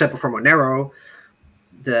 So, for example, for Monero,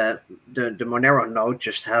 the Monero node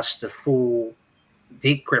just has the full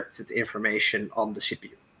decrypted information on the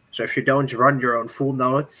CPU. So if you don't run your own full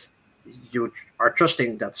node, you are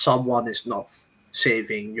trusting that someone is not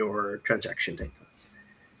saving your transaction data.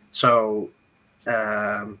 So,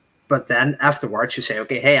 but then afterwards you say,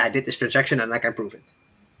 okay, hey, I did this transaction and I can prove it.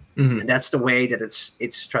 And that's the way that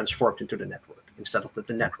it's transformed into the network, instead of that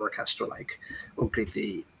the network has to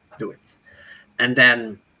completely do it. And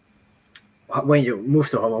then when you move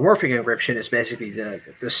to homomorphic encryption, it's basically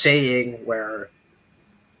the saying where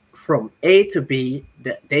from A to B,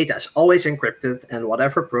 the data is always encrypted, and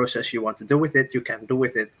whatever process you want to do with it, you can do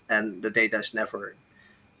with it, and the data is never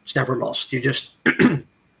lost. You just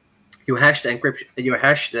you hash the encryption, you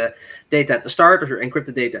hash the data at the start, or your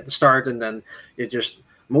encrypted data at the start, and then you just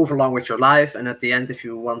move along with your life. And at the end, if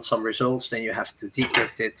you want some results, then you have to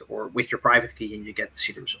decrypt it or with your private key, and you get to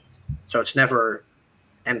see the result. So it's never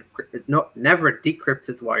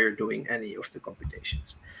decrypted while you're doing any of the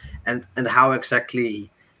computations. And how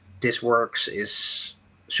exactly this works is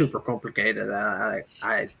super complicated.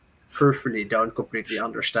 I truthfully don't completely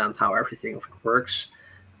understand how everything of it works,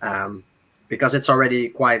 because it's already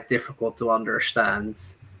quite difficult to understand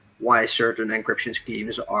why certain encryption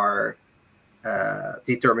schemes are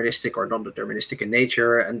deterministic or non-deterministic in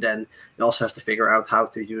nature. And then you also have to figure out how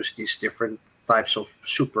to use these different types of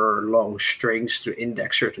super long strings to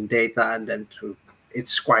index certain data, and then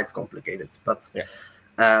it's quite complicated. But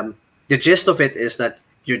the gist of it is that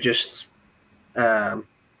you just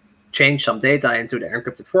change some data into the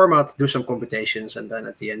encrypted format, do some computations, and then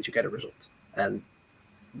at the end you get a result. And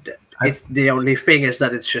the only thing is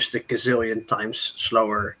that it's just a gazillion times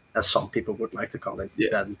slower, as some people would like to call it,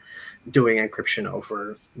 than doing encryption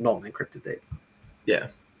over non-encrypted data. Yeah.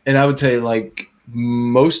 And I would say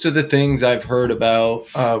most of the things I've heard about,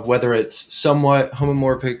 whether it's somewhat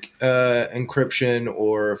homomorphic encryption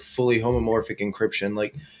or fully homomorphic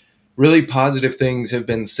encryption, really positive things have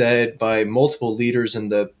been said by multiple leaders in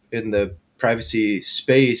the privacy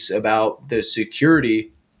space about the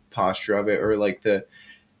security posture of it, or the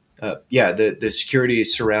security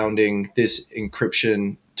surrounding this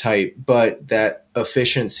encryption type. But that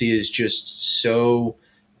efficiency is just so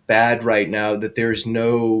bad right now that there's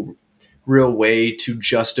no real way to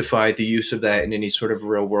justify the use of that in any sort of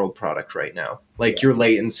real world product right now. Your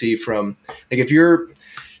latency from if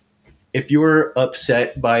you're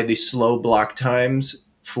upset by the slow block times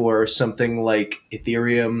for something like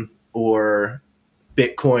Ethereum or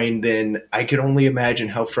Bitcoin, then I could only imagine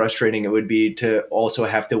how frustrating it would be to also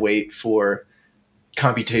have to wait for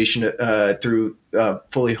computation through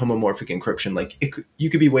fully homomorphic encryption. You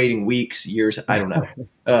could be waiting weeks, years, I don't know.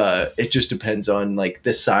 It just depends on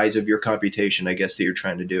the size of your computation, I guess, that you're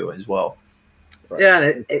trying to do as well. Right.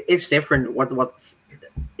 Yeah, it's different. What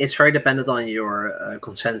it's very dependent on your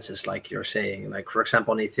consensus, like you're saying. For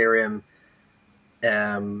example, on Ethereum,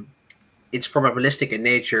 it's probabilistic in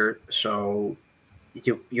nature, so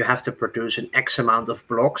you have to produce an X amount of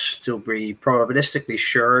blocks to be probabilistically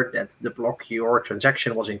sure that the block your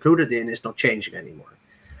transaction was included in is not changing anymore.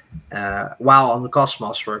 While on the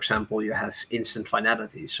Cosmos, for example, you have instant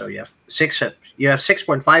finality, so you have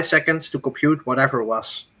 6.5 seconds to compute whatever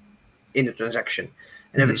was in the transaction.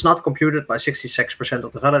 And if it's not computed by 66%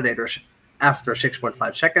 of the validators after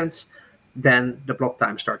 6.5 seconds, then the block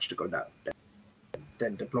time starts to go down.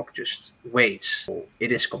 Then the block just waits until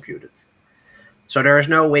it is computed. So there is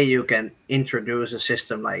no way you can introduce a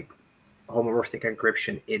system like homomorphic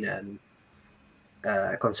encryption in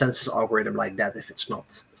a consensus algorithm like that if it's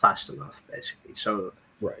not fast enough, basically. So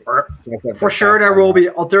for sure there will be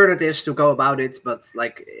alternatives to go about it, but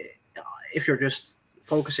if you're just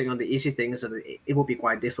focusing on the easy things, and it will be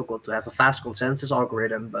quite difficult to have a fast consensus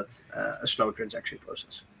algorithm, but a slow transaction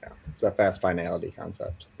process. Yeah, it's that fast finality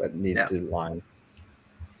concept that needs to line.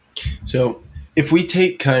 So if we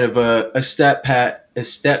take kind of a step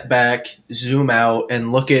back, zoom out,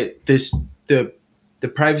 and look at the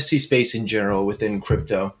privacy space in general within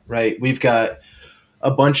crypto, right? We've got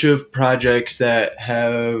a bunch of projects that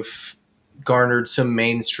have garnered some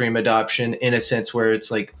mainstream adoption in a sense where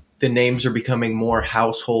it's like the names are becoming more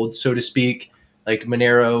household, so to speak. Like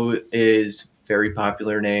Monero is very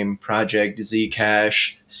popular name, Project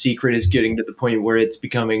Zcash, Secret is getting to the point where it's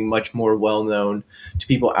becoming much more well known to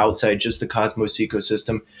people outside just the Cosmos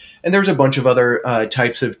ecosystem. And there's a bunch of other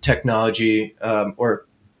types of technology or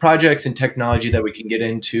projects and technology that we can get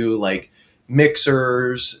into, like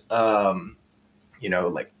mixers,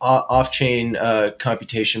 like off-chain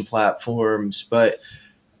computation platforms. But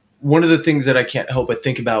one of the things that I can't help but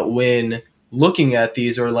think about when looking at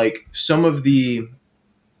these are like some of the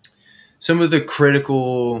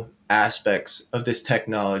critical aspects of this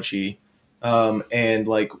technology, and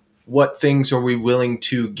like what things are we willing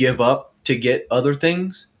to give up to get other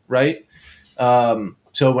things, right?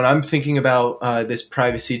 So when I'm thinking about this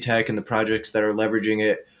privacy tech and the projects that are leveraging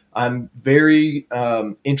it, I'm very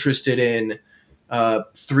interested in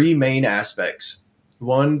three main aspects.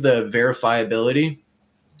 One, the verifiability.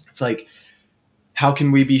 It's like, how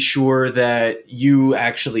can we be sure that you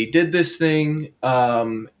actually did this thing,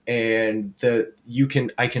 and that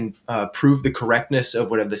I can prove the correctness of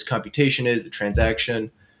whatever this computation is, the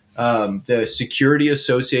transaction, the security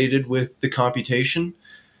associated with the computation.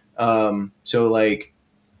 So like,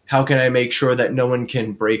 how can I make sure that no one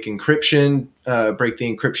can break encryption, break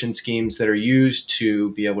the encryption schemes that are used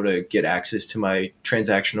to be able to get access to my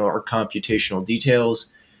transactional or computational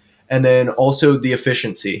details? And then also the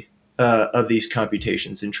efficiency of these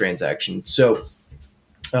computations and transactions. So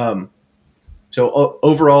overall,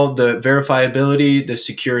 the verifiability, the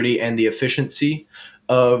security, and the efficiency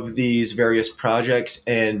of these various projects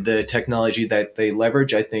and the technology that they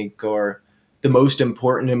leverage, I think, are the most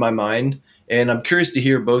important in my mind. And I'm curious to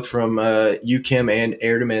hear both from you, Kim, and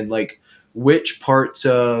Ertemann, like which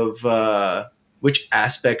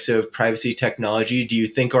aspects of privacy technology do you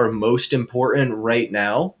think are most important right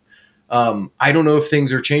now? I don't know if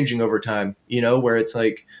things are changing over time, where it's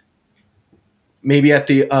like maybe at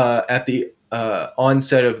the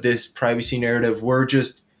onset of this privacy narrative, we're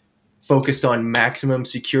just focused on maximum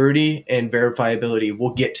security and verifiability.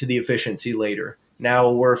 We'll get to the efficiency later.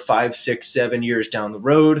 Now we're 5, 6, 7 years down the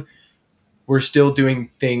road. We're still doing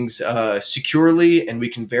things securely and we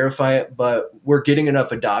can verify it, but we're getting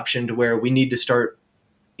enough adoption to where we need to start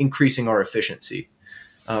increasing our efficiency.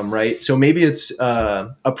 Right. So maybe it's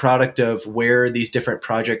a product of where these different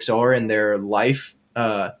projects are in their life,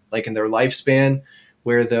 like in their lifespan,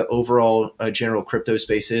 where the overall general crypto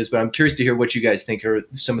space is. But I'm curious to hear what you guys think are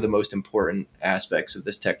some of the most important aspects of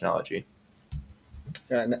this technology.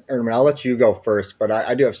 Ertemann, I'll let you go first, but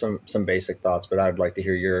I do have some basic thoughts, but I'd like to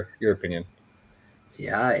hear your opinion.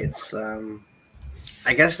 Yeah, it's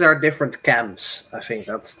I guess there are different camps. I think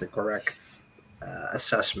that's the correct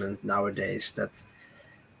assessment nowadays, that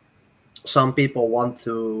some people want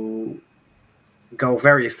to go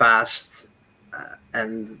very fast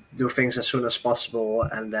and do things as soon as possible,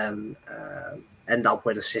 and then end up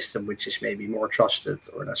with a system which is maybe more trusted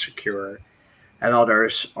or less secure. And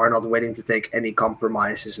others are not willing to take any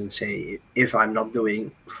compromises and say, if I'm not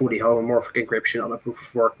doing fully homomorphic encryption on a proof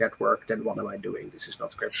of work network, then what am I doing? This is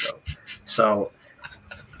not crypto. So,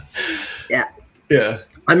 yeah.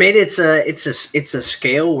 I mean, it's a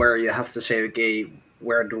scale where you have to say, okay,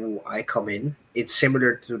 where do I come in? It's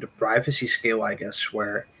similar to the privacy scale, I guess,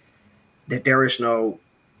 where there is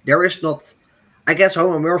not. I guess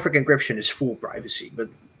homomorphic encryption is full privacy, but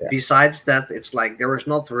besides that, it's like there is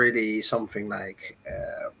not really something like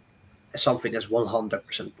something is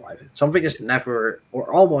 100% private. Something is never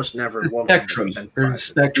or almost never 100% private.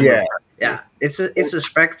 Spectrum. Yeah. It's a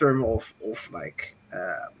spectrum of like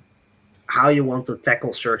how you want to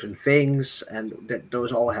tackle certain things, and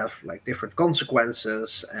those all have like different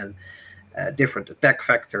consequences and different attack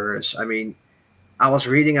vectors. I mean, I was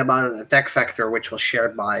reading about an attack vector which was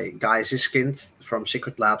shared by Guy Ziskind from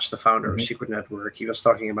Secret Labs, the founder of Secret Network. He was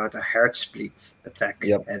talking about a heart split attack.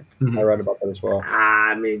 Yep, and I read about that as well.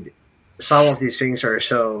 I mean, some of these things are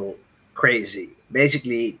so crazy.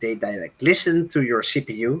 Basically, they like listen to your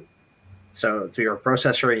CPU, so to your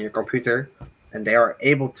processor in your computer, and they are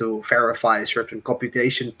able to verify certain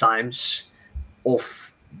computation times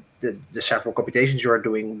of the several computations you are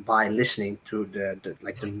doing by listening to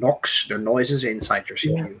the knocks, the noises inside your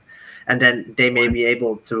CPU. and then they may be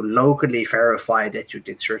able to locally verify that you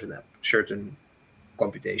did certain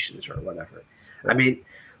computations or whatever. I mean,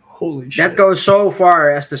 Holy shit. that goes so far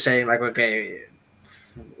as to saying like, okay,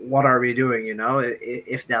 what are we doing?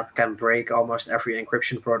 If that can break almost every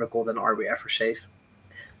encryption protocol, then are we ever safe?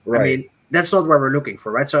 Right. I mean, that's not where we're looking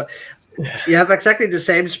for, right? So you have exactly the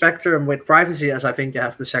same spectrum with privacy as I think you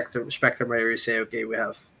have the spectrum where you say, okay, we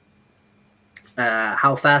have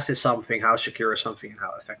how fast is something, how secure is something, and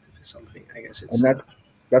how effective is something. I guess it's. And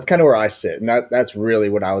that's kind of where I sit, and that's really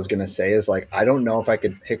what I was going to say is like I don't know if I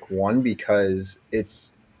could pick one because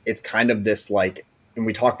it's kind of this like, and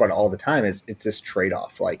we talk about it all the time. It's this trade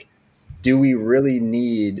off. Like, do we really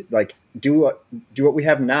need like do what we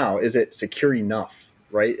have now? Is it secure enough?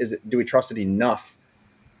 Right? Do we trust it enough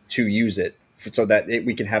to use it so that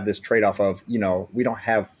we can have this trade off of we don't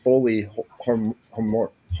have fully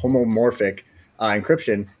homomorphic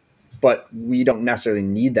encryption, but we don't necessarily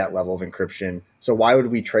need that level of encryption. So why would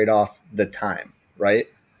we trade off the time, right?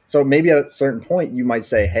 So maybe at a certain point you might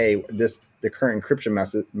say, hey, the current encryption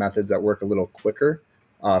methods that work a little quicker,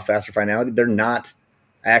 faster finality, they're not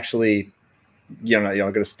actually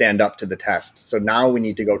going to stand up to the test. So now we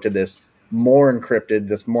need to go to this more encrypted,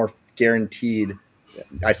 this more guaranteed.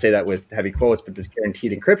 I say that with heavy quotes, but this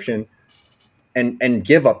guaranteed encryption, and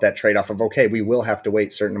give up that trade off of okay, we will have to wait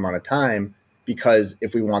a certain amount of time because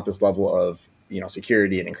if we want this level of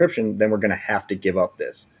security and encryption, then we're going to have to give up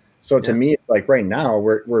this. So to me, it's like right now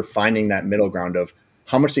we're finding that middle ground of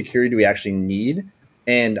how much security do we actually need,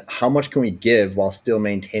 and how much can we give while still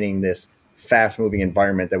maintaining this fast moving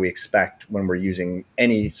environment that we expect when we're using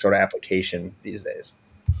any sort of application these days.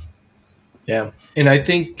 Yeah. And I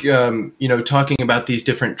think, talking about these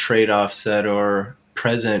different trade-offs that are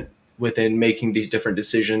present within making these different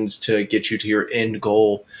decisions to get you to your end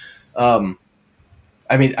goal.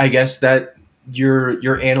 I guess that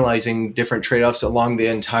you're analyzing different trade-offs along the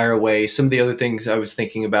entire way. Some of the other things I was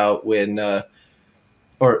thinking about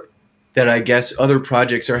or that I guess other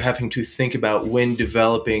projects are having to think about when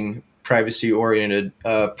developing privacy-oriented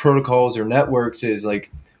protocols or networks is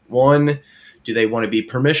like, one, do they want to be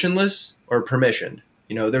permissionless or permissioned?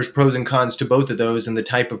 There's pros and cons to both of those, and the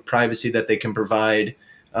type of privacy that they can provide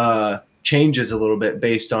changes a little bit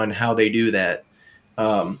based on how they do that.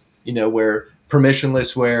 Where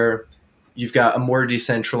permissionless, where you've got a more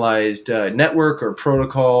decentralized network or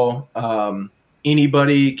protocol,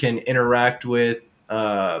 anybody can interact with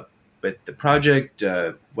the project,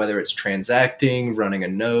 whether it's transacting, running a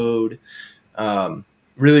node,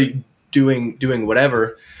 really doing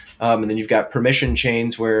whatever. And then you've got permission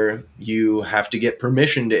chains where you have to get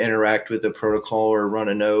permission to interact with the protocol or run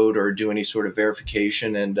a node or do any sort of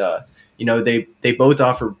verification. And, they both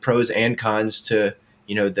offer pros and cons to,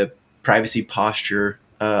 the privacy posture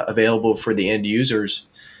available for the end users.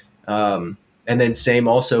 And then same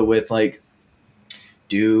also with like,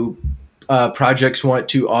 do projects want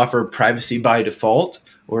to offer privacy by default,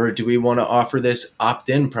 or do we want to offer this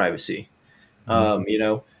opt-in privacy?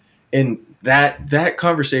 And that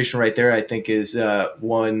conversation right there, I think, is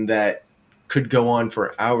one that could go on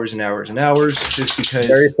for hours and hours and hours, just because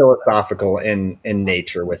very philosophical in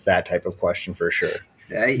nature with that type of question for sure.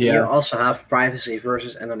 Yeah. You also have privacy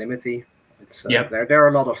versus anonymity. It's there are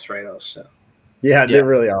a lot of trade-offs. So. Yeah, there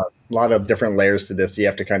really are a lot of different layers to this. You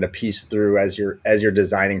have to kind of piece through as you're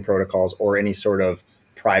designing protocols or any sort of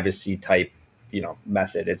privacy type,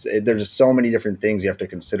 method. There's just so many different things you have to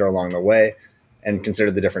consider along the way, and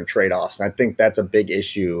consider the different trade-offs. And I think that's a big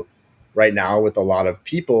issue right now with a lot of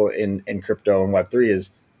people in crypto and Web3 is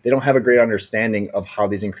they don't have a great understanding of how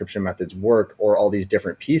these encryption methods work or all these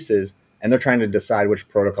different pieces, and they're trying to decide which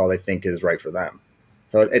protocol they think is right for them.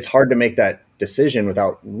 So it's hard to make that decision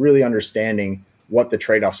without really understanding what the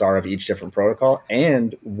trade-offs are of each different protocol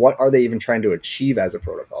and what are they even trying to achieve as a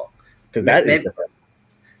protocol, because that is different.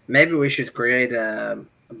 Maybe we should create a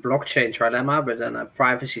blockchain trilemma, but then a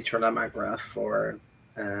privacy trilemma graph for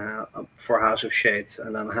House of Shades,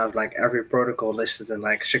 and then have like every protocol listed in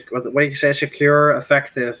like what do you say, secure,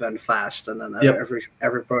 effective, and fast, and then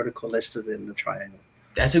every protocol listed in the triangle.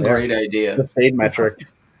 That's a great idea. The fade metric.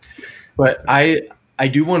 But I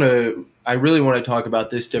really want to talk about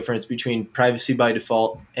this difference between privacy by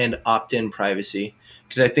default and opt-in privacy,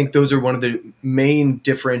 because I think those are one of the main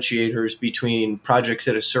differentiators between projects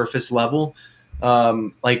at a surface level,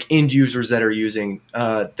 like end users that are using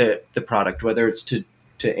the product, whether it's to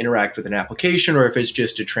interact with an application or if it's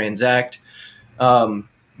just to transact.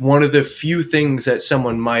 One of the few things that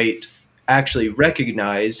someone might actually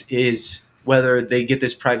recognize is whether they get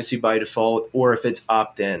this privacy by default or if it's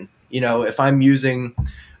opt-in. If I'm using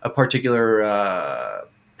a particular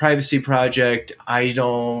privacy project, I'm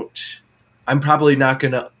probably not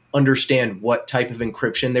going to understand what type of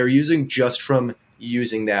encryption they're using just from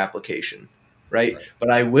using the application, right? But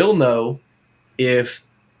I will know if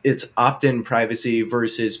it's opt-in privacy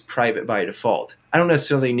versus private by default. I don't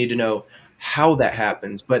necessarily need to know how that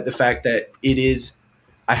happens, but the fact that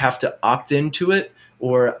I have to opt into it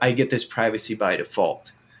or I get this privacy by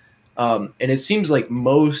default. And it seems like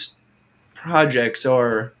most projects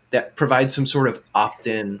that provide some sort of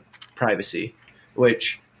opt-in privacy,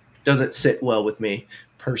 which doesn't sit well with me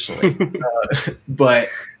personally. But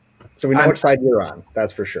so we know which side you're on.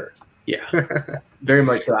 That's for sure. Yeah, very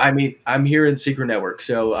much so. I mean, I'm here in Secret Network,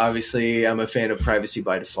 so obviously I'm a fan of privacy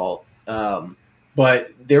by default.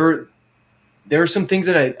 But there are some things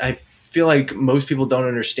that I feel like most people don't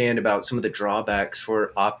understand about some of the drawbacks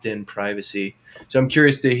for opt-in privacy. So I'm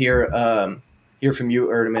curious to hear from you,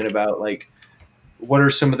 Ertemann, about like what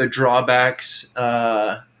are some of the drawbacks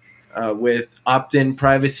with opt-in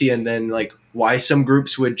privacy, and then like why some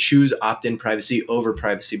groups would choose opt-in privacy over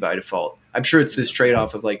privacy by default. I'm sure it's this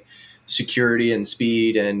trade-off of like security and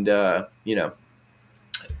speed, and I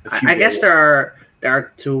guess there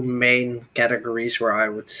are two main categories where I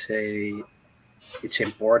would say it's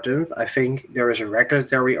important. I think there is a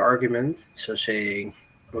regulatory argument, so saying,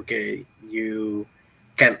 okay, you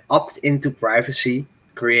can opt into privacy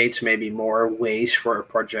creates maybe more ways for a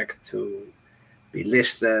project to be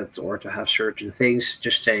listed or to have certain things.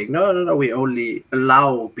 Just saying, no, we only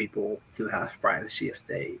allow people to have privacy if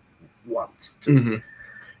they want to.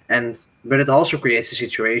 Mm-hmm. But it also creates a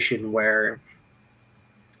situation where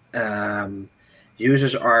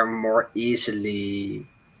users are more easily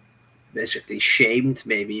basically shamed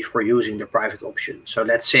maybe for using the private option. So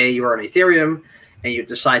let's say you're on Ethereum and you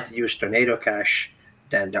decide to use Tornado Cash,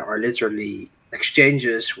 then there are literally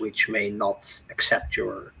exchanges which may not accept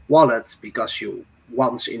your wallet because you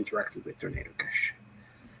once interacted with Tornado Cash.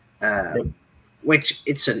 Which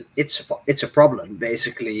it's a problem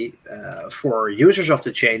basically for users of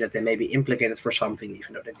the chain, that they may be implicated for something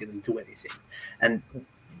even though they didn't do anything, and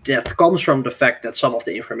that comes from the fact that some of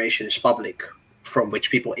the information is public, from which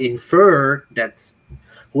people infer that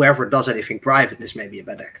whoever does anything private is maybe a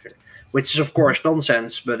bad actor, which is of course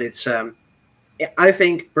nonsense. But it's I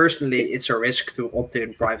think personally it's a risk to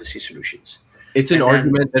opt-in privacy solutions. It's an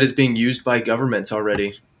argument that is being used by governments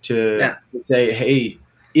already to say, hey,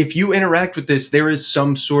 if you interact with this, there is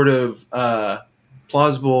some sort of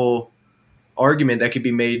plausible argument that could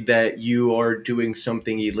be made that you are doing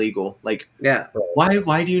something illegal. Like,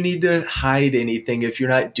 why do you need to hide anything if you're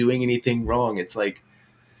not doing anything wrong? It's like,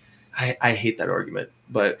 I hate that argument.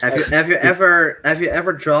 But have you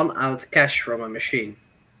ever drawn out cash from a machine?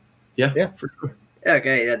 Yeah, for sure.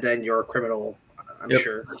 Okay, then you're a criminal. I'm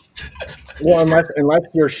sure. Well, unless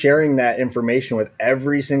you're sharing that information with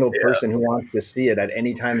every single person who wants to see it at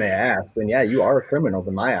any time they ask, then you are a criminal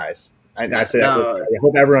in my eyes. I say that. I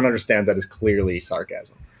hope everyone understands that is clearly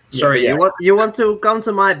sarcasm. Sorry, you want to come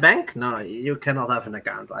to my bank? No, you cannot have an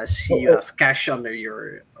account. I see you have cash under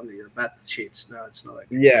your bed sheets. No, it's not.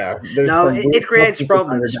 It creates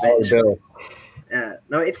problems.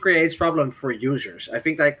 It creates problems for users. I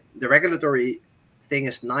think like the regulatory thing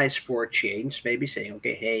is nice for chains, maybe saying,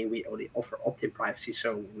 okay, hey, we only offer opt-in privacy,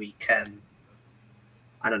 so we can,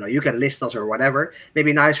 I don't know, you can list us or whatever.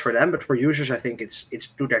 Maybe nice for them, but for users, I think it's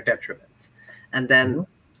to their detriment. And then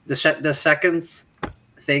the second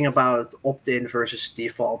thing about opt-in versus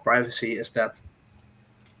default privacy is that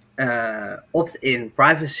opt-in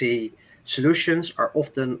privacy solutions are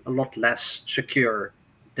often a lot less secure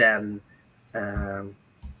than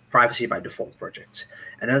privacy by default projects,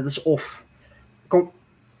 and that is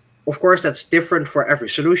of course, that's different for every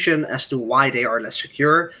solution as to why they are less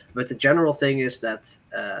secure. But the general thing is that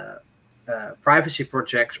privacy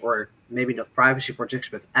projects, or maybe not privacy projects,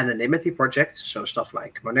 but anonymity projects, so stuff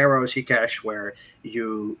like Monero, Zcash, where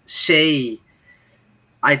you say,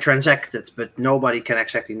 I transacted, but nobody can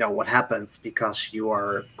exactly know what happened because you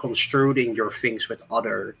are construing your things with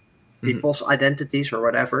other people's identities or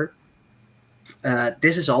whatever.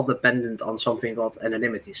 This is all dependent on something called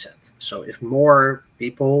anonymity set. So if more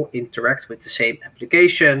people interact with the same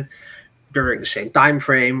application during the same time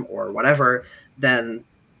frame or whatever, then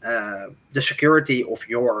the security of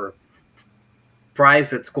your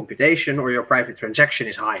private computation or your private transaction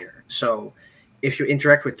is higher. So if you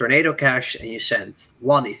interact with Tornado Cash and you send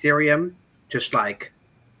 1 Ethereum, just like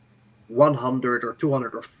 100 or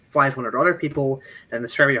 200 or 500 other people, then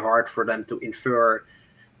it's very hard for them to infer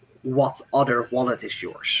what other wallet is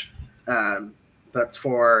yours. But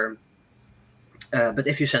for But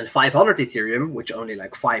if you send 500 Ethereum, which only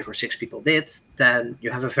like 5 or 6 people did, then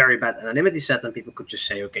you have a very bad anonymity set, and people could just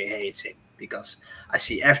say, okay, hey, it's him. Because I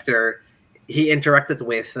see after he interacted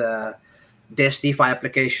with this DeFi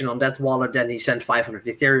application on that wallet, then he sent 500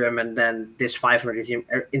 Ethereum, and then this 500 Ethereum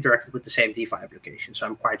interacted with the same DeFi application. So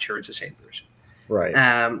I'm quite sure it's the same person. Right.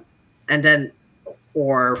 And then,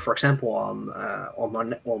 or for example, on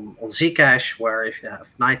Zcash, where if you have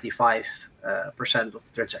 95% of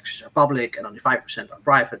the transactions are public and only 5% are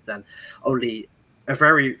private, then only a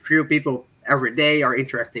very few people every day are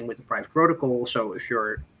interacting with the private protocol. So if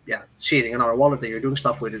you're seeding another wallet and you're doing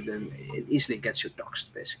stuff with it, then it easily gets you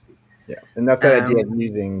doxxed, basically. Yeah, and that's the idea of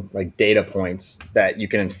using like data points that you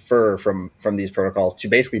can infer from these protocols to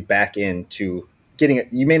basically back into getting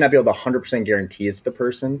it. You may not be able to 100% guarantee it's the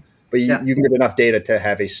person, but you can get enough data to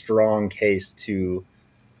have a strong case to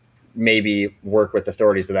maybe work with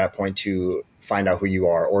authorities at that point to find out who you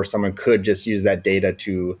are, or someone could just use that data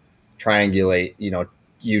to triangulate,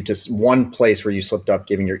 you to one place where you slipped up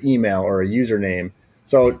giving your email or a username.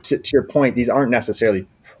 So to your point, these aren't necessarily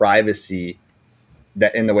privacy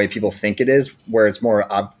that in the way people think it is, where it's more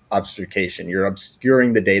obfuscation. You're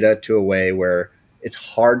obscuring the data to a way where it's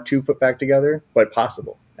hard to put back together, but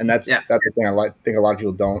possible. And that's the thing I think a lot of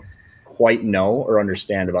people don't quite know or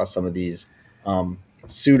understand about some of these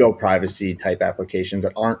pseudo privacy type applications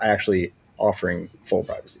that aren't actually offering full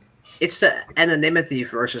privacy. It's the anonymity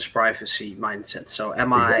versus privacy mindset. So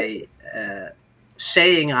am I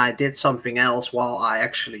saying I did something else while I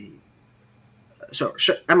actually... So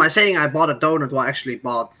am I saying I bought a donut while I actually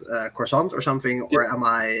bought a croissant or something? Or am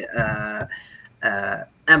I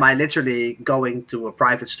literally going to a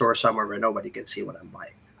private store somewhere where nobody can see what I'm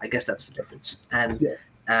buying? I guess that's the difference. And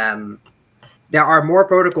there are more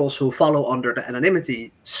protocols who follow under the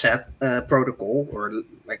anonymity set protocol or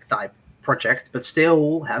like type project, but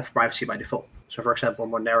still have privacy by default. So for example,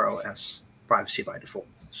 Monero has privacy by default.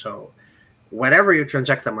 So whenever you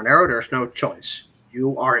transact on Monero, there's no choice.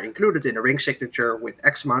 You are included in a ring signature with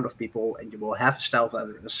X amount of people, and you will have a stealth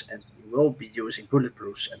address, and you will be using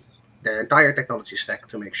bulletproofs and the entire technology stack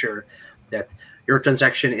to make sure that your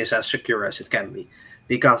transaction is as secure as it can be.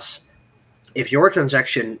 Because if your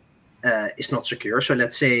transaction is not secure, so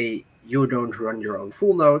let's say you don't run your own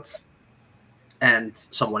full node, and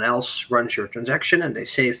someone else runs your transaction and they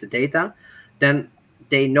save the data, then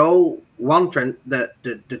they know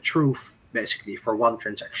the truth basically for one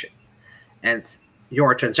transaction. And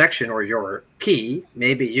your transaction or your key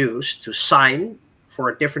may be used to sign for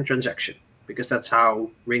a different transaction, because that's how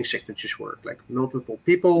ring signatures work. Like multiple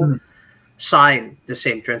people sign the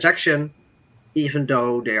same transaction, even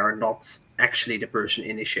though they are not actually the person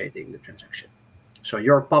initiating the transaction. So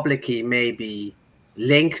your public key may be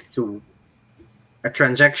linked to a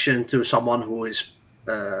transaction to someone who is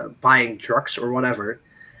buying drugs or whatever.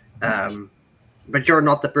 But you're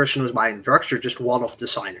not the person who's buying drugs. You're just one of the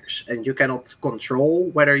signers. And you cannot control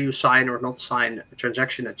whether you sign or not sign a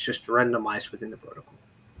transaction. It's just randomized within the protocol.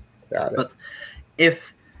 Got it. But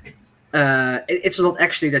if it's not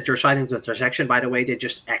actually that you're signing to a transaction, by the way, they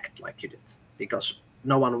just act like you did. Because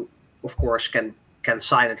no one, of course, can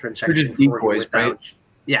sign a transaction just decoys, for you without... right?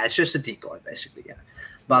 Yeah, it's just a decoy, basically, yeah.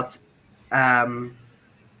 But...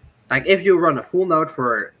 like if you run a full node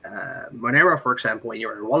for Monero, for example, and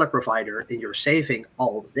you're a wallet provider and you're saving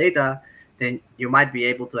all the data, then you might be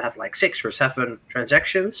able to have like 6 or 7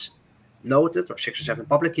 transactions noted, or 6 or 7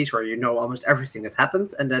 public keys where you know almost everything that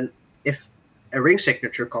happened. And then if a ring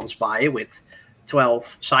signature comes by with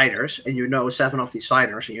 12 signers and you know 7 of these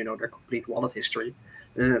signers and you know their complete wallet history,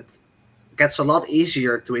 then it gets a lot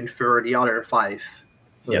easier to infer the other 5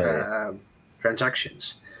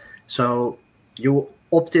 transactions. So you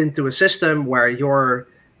opt into a system where your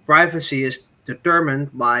privacy is determined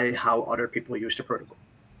by how other people use the protocol.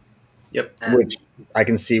 Yep. Which I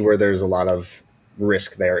can see where there's a lot of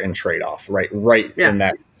risk there in trade-off, right in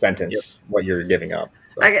that sentence, what you're giving up.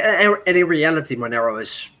 So. And in reality, Monero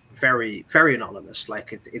is very, very anonymous.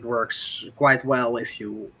 Like it works quite well if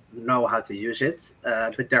you know how to use it,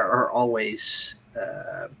 but there are always...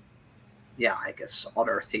 I guess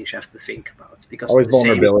other things you have to think about, because always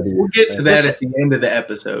vulnerability. We'll get to that at the end of the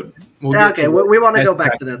episode. We want to go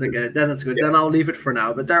back to that again. Then it's good. Yeah. Then I'll leave it for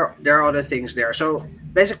now. But there are other things there. So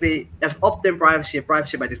basically, you have opt-in privacy and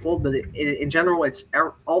privacy by default. But in general, it's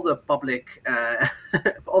all the public,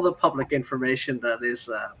 all the public information that is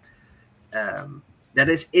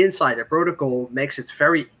inside the protocol makes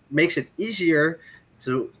it easier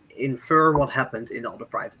to infer what happened in all the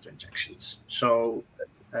private transactions. So.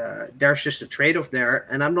 There's just a trade-off there,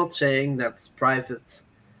 and I'm not saying that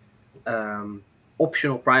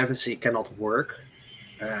optional privacy cannot work.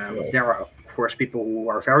 There are of course, people who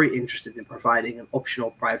are very interested in providing an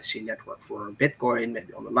optional privacy network for Bitcoin,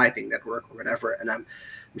 maybe on the Lightning Network or whatever. And I'm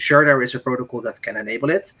sure there is a protocol that can enable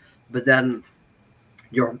it, but then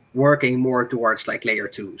you're working more towards like layer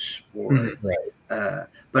 2s or,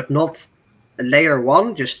 but not a layer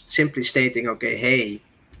 1, just simply stating, okay, hey,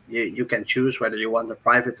 you can choose whether you want a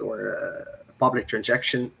private or a public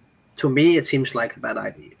transaction. To me, it seems like a bad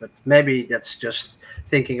idea, but maybe that's just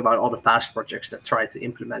thinking about all the past projects that tried to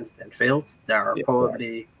implement it and failed. There are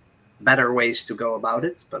probably better ways to go about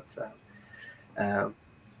it, but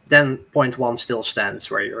then point 1 still stands,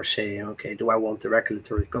 where you're saying, okay, do I want the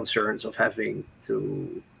regulatory concerns of having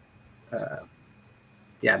to,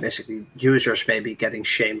 basically users maybe getting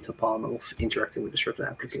shamed upon of interacting with a certain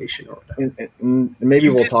application or whatever. And maybe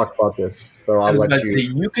we'll talk about this. So I'll let you.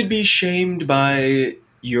 You could be shamed by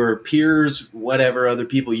your peers, whatever, other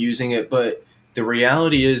people using it, but the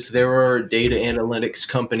reality is there are data analytics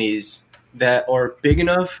companies that are big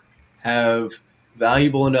enough, have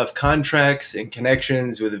valuable enough contracts and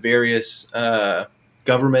connections with various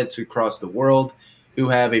governments across the world who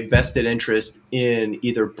have a vested interest in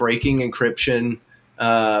either breaking encryption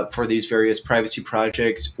for these various privacy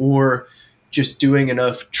projects, or just doing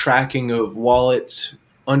enough tracking of wallets,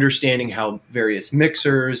 understanding how various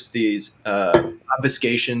mixers, these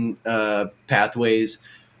obfuscation pathways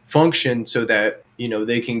function, so that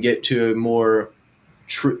they can get to a more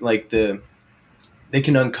they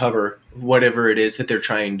can uncover whatever it is that they're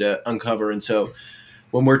trying to uncover. And so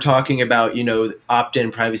when we're talking about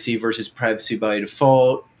opt-in privacy versus privacy by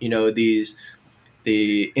default,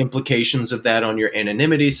 the implications of that on your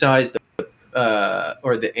anonymity size,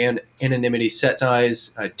 or the anonymity set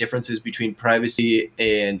size, differences between privacy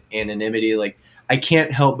and anonymity. Like, I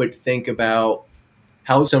can't help but think about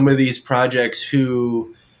how some of these projects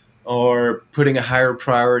who are putting a higher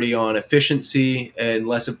priority on efficiency and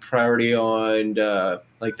less of priority on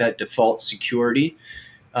like that default security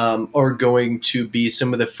are going to be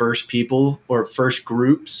some of the first people or first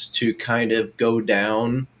groups to kind of go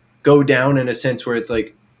down in a sense where it's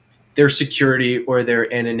like their security or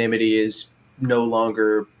their anonymity is no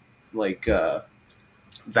longer like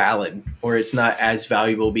valid, or it's not as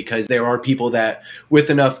valuable, because there are people that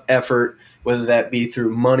with enough effort, whether that be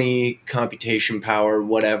through money, computation power,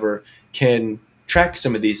 whatever, can track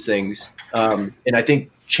some of these things. And I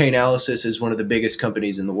think Chainalysis is one of the biggest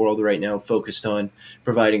companies in the world right now focused on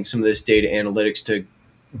providing some of this data analytics to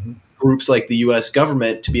groups like the US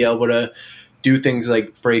government to be able to do things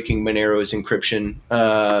like breaking Monero's encryption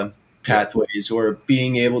pathways, or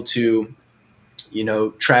being able to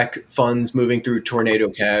track funds moving through Tornado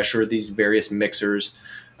Cash or these various mixers.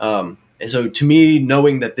 And so to me,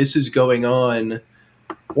 knowing that this is going on,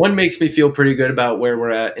 one, makes me feel pretty good about where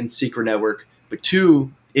we're at in Secret Network, but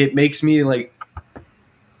two, it makes me like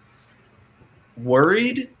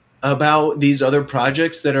worried about these other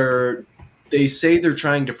projects that they say they're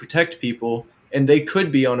trying to protect people, and they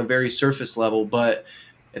could be on a very surface level, but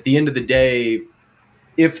at the end of the day,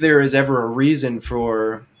 if there is ever a reason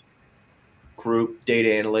for group data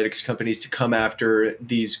analytics companies to come after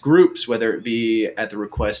these groups, whether it be at the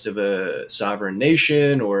request of a sovereign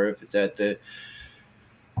nation, or if it's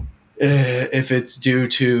if it's due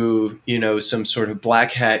to some sort of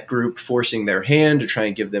black hat group forcing their hand to try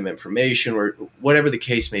and give them information, or whatever the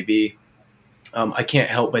case may be, I can't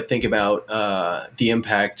help but think about the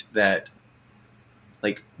impact that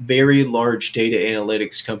like very large data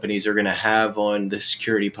analytics companies are going to have on the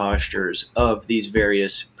security postures of these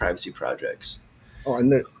various privacy projects. Oh,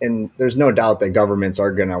 and there's no doubt that governments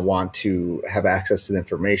are going to want to have access to the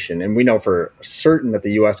information. And we know for certain that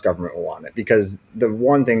the U.S. government will want it, because the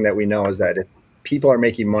one thing that we know is that if people are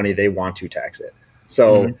making money, they want to tax it.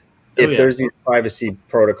 So there's these privacy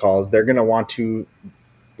protocols, they're going to want to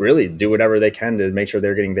really do whatever they can to make sure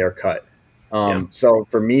they're getting their cut. So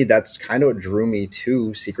for me, that's kind of what drew me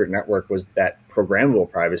to Secret Network, was that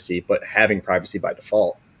programmable privacy, but having privacy by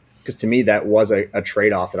default. Because to me, that was a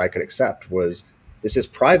trade-off that I could accept, was this is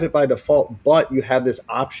private by default, but you have this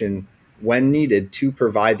option when needed to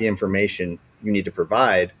provide the information you need to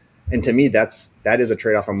provide. And to me, that is a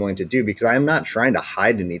trade-off I'm willing to do, because I am not trying to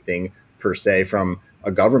hide anything per se from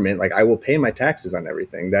a government. Like, I will pay my taxes on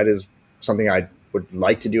everything. That is something I would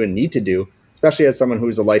like to do and need to do, especially as someone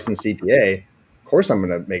who's a licensed CPA. Of course, I'm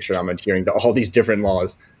going to make sure I'm adhering to all these different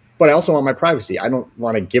laws, but I also want my privacy. I don't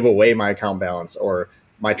want to give away my account balance or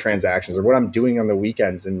my transactions or what I'm doing on the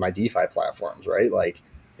weekends in my DeFi platforms, right? Like,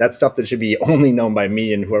 that's stuff that should be only known by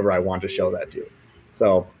me and whoever I want to show that to.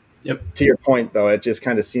 So to your point, though, it just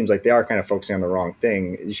kind of seems like they are kind of focusing on the wrong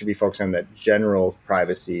thing. You should be focusing on that general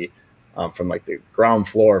privacy from like the ground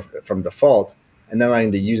floor from default, and then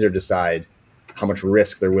letting the user decide how much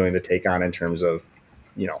risk they're willing to take on in terms of,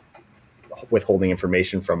 withholding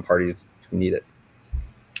information from parties who need it.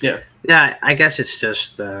 Yeah, I guess it's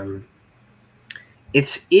just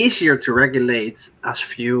it's easier to regulate as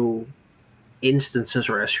few instances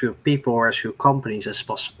or as few people or as few companies as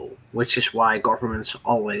possible, which is why governments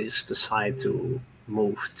always decide to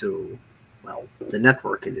move to, well, the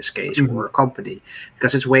network in this case, or a company,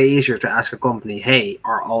 because it's way easier to ask a company, hey,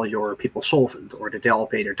 are all your people solvent, or did they all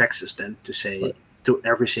pay their taxes, than to say to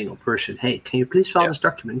every single person, hey, can you please file this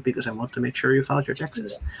document because I want to make sure you filed your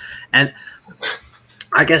taxes. And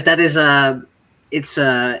I guess that is it's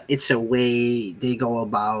a way they go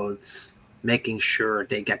about making sure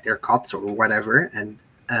they get their cuts or whatever, and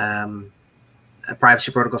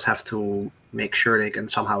privacy protocols have to make sure they can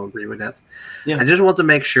somehow agree with that. I just want to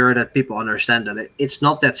make sure that people understand that it's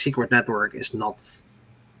not that secret network is not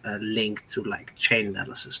linked to like chain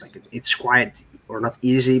analysis. Like it's quite, or not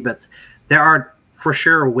easy, but there are for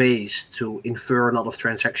sure ways to infer a lot of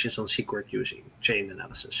transactions on secret using chain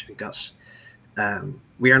analysis, because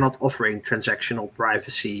we are not offering transactional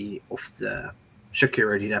privacy of the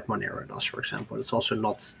security that Monero does, for example. It's also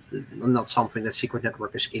not something that secret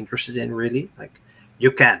network is interested in, really. Like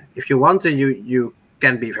you can, if you want to, you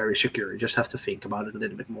can be very secure. You just have to think about it a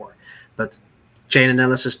little bit more. But chain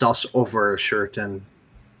analysis does offer certain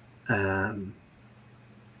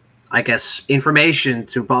I guess information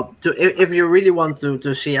to if you really want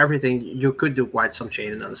to see everything, you could do quite some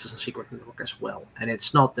chain analysis on secret network as well. And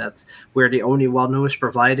it's not that we're the only one who is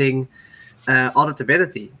providing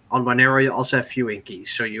auditability. On Monero, you also have viewing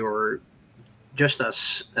keys, so you're just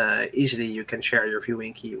as easily you can share your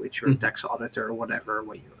viewing key with your tax auditor or whatever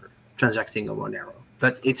when you're transacting on Monero.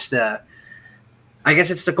 But I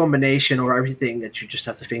guess it's the combination or everything that you just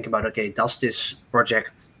have to think about. Okay, does this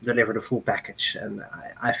project deliver the full package? And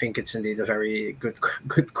I think it's indeed a very good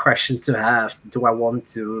question to have. Do I want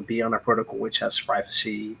to be on a protocol which has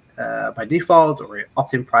privacy by default, or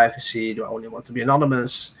opt-in privacy? Do I only want to be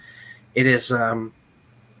anonymous? It is the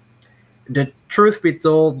truth be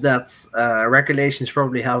told that regulations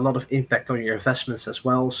probably have a lot of impact on your investments as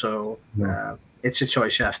well. So it's a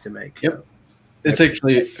choice you have to make. Yep. It's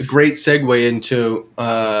actually a great segue into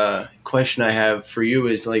a question I have for you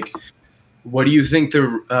is like, what do you think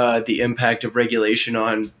the impact of regulation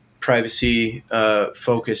on privacy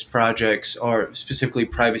focused projects are, specifically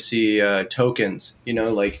privacy tokens?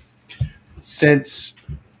 Like since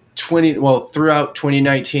throughout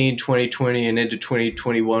 2019, 2020, and into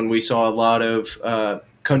 2021, we saw a lot of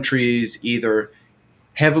countries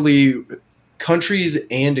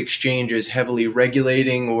and exchanges heavily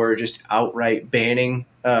regulating or just outright banning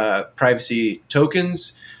privacy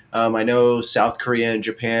tokens. I know South Korea and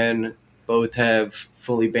Japan both have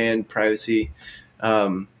fully banned privacy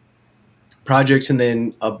projects, and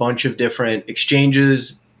then a bunch of different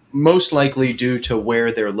exchanges, most likely due to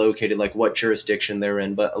where they're located, like what jurisdiction they're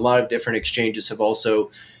in. But a lot of different exchanges have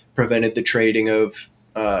also prevented the trading of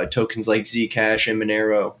tokens like Zcash and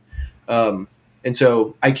Monero. And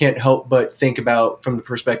so I can't help but think about, from the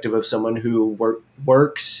perspective of someone who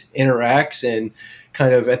works, interacts, and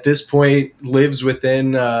kind of at this point lives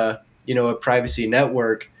within, a privacy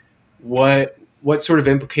network. What sort of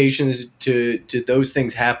implications do those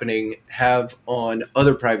things happening have on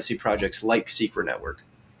other privacy projects like Secret Network?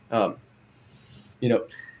 Yeah,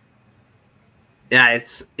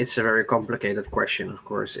 it's a very complicated question. Of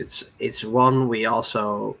course, it's one we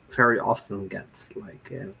also very often get.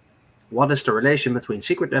 Like, what is the relation between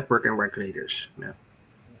secret network and regulators? Yeah,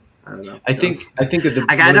 I don't know. I think that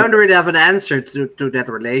I don't really have an answer to that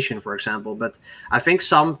relation, for example. But I think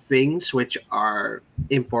some things which are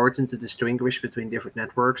important to distinguish between different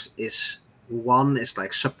networks is, one is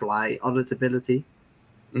like supply auditability.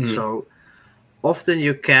 Mm-hmm. So often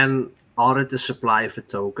you can audit the supply of a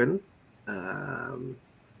token.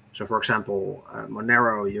 So, for example,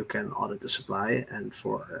 Monero, you can audit the supply, and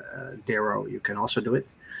for Dero, you can also do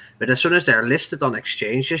it. But as soon as they're listed on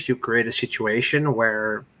exchanges, you create a situation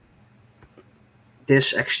where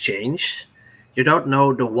this exchange, you don't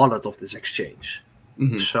know the wallet of this exchange.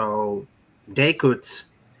 Mm-hmm. So they could,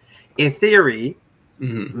 in theory,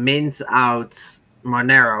 mint out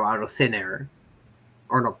Monero out of thin air,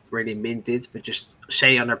 or not really mint it, but just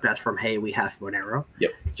say on their platform, hey, we have Monero.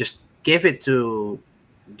 Yep. Just give it to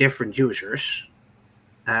different users,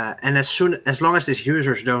 and as long as these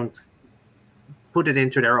users don't put it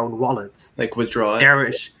into their own wallet, like withdraw it,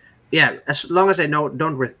 as long as they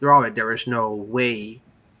don't withdraw it, there is no way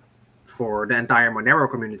for the entire Monero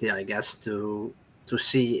community, I guess, to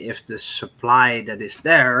see if the supply that is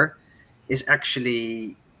there is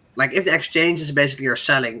actually, like, if the exchanges basically are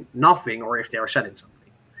selling nothing or if they are selling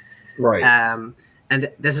something. Right. And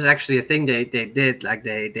this is actually a thing they did. Like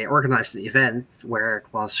they organized an event where it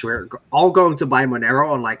was we're all going to buy Monero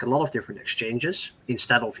on like a lot of different exchanges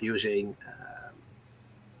instead of using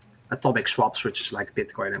atomic swaps, which is like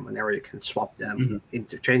Bitcoin and Monero. You can swap them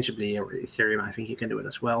interchangeably, or Ethereum. I think you can do it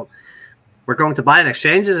as well. We're going to buy in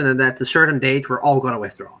exchanges, and then at a certain date, we're all going to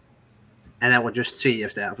withdraw, and then we'll just see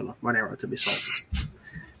if they have enough Monero to be sold.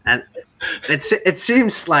 And it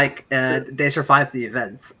seems like they survived the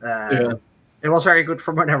event. It was very good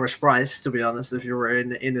for Monero's price, to be honest. If you were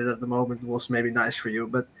in it at the moment, it was maybe nice for you.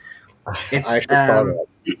 But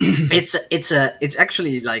it's it's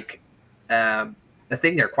actually like a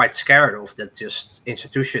thing they're quite scared of, that just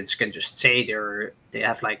institutions can just say they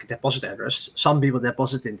have like a deposit address. Some people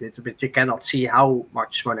deposit into it, but you cannot see how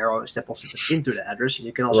much Monero is deposited into the address, and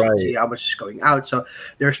you can also see how much is going out. So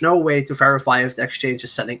there's no way to verify if the exchange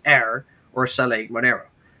is selling air or selling Monero.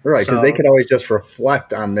 Right, because they could always just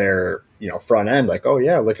reflect on their front end, like, oh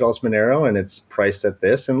yeah, look at all this Monero and it's priced at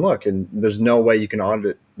this, and look, and there's no way you can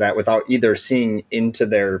audit that without either seeing into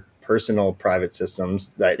their personal private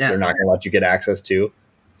systems that they're not going to let you get access to.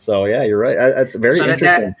 So yeah, you're right. That's very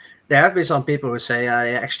interesting. There have been some people who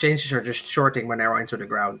say exchanges are just shorting Monero into the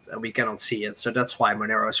ground and we cannot see it, so that's why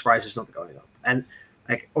Monero's price is not going up. And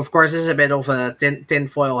like, of course, this is a bit of a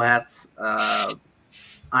tinfoil hat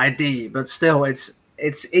idea, but still,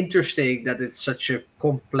 it's interesting that it's such a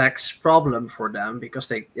complex problem for them,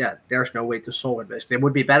 because there's no way to solve it. Basically, they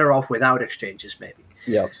would be better off without exchanges, maybe.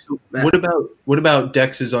 Yeah. So what about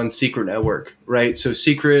DEXs on Secret Network, right? So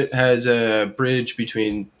Secret has a bridge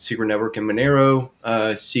between Secret Network and Monero.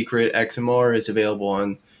 Secret XMR is available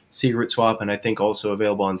on Secret Swap, and I think also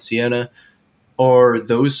available on Sienna. Are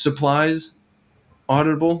those supplies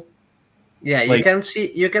auditable? Yeah, you can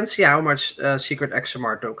see how much Secret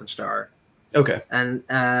XMR tokens there are. Okay. And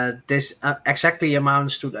this exactly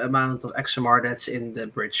amounts to the amount of XMR that's in the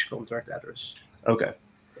bridge contract address. Okay.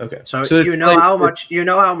 So you know how much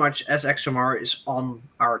SXMR is on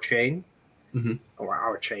our chain, or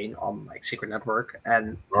our chain on like Secret Network,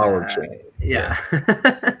 and our chain. Yeah.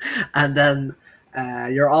 And then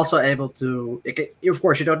you're also able to. Of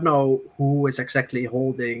course, you don't know who is exactly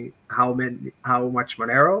holding how much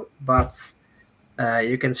Monero, but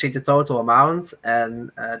you can see the total amount, and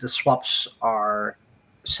the swaps are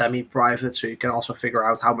semi-private, so you can also figure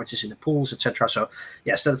out how much is in the pools, etc. So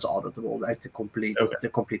yes, that's auditable, like the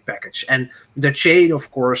complete package. And the chain,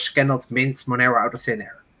 of course, cannot mint Monero out of thin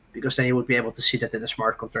air, because then you would be able to see that in a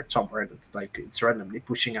smart contract somewhere that's like it's randomly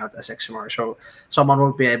pushing out as XMR. So someone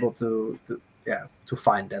would be able to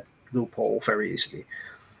find that loophole very easily.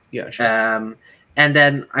 Yeah, sure. And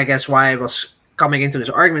then I guess why I was coming into this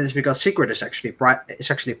argument is because Secret is actually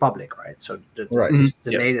public, right? So the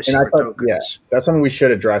native Secret tokens. Yeah, that's something we should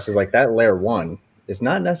address. Is like that layer one is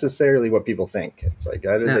not necessarily what people think. It's like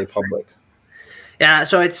that is a public. Yeah,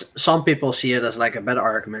 so it's some people see it as like a better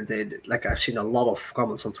argument. Like I've seen a lot of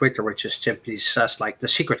comments on Twitter which just simply says like the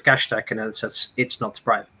Secret cash tag, and then it says it's not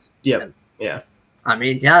private. Yeah. I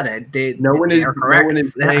mean, they no one is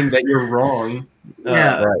saying that you're wrong.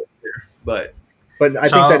 Right. But I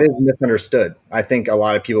think that is misunderstood. I think a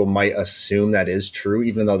lot of people might assume that is true,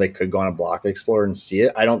 even though they could go on a block explorer and see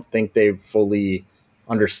it. I don't think they fully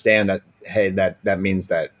understand that, hey, that means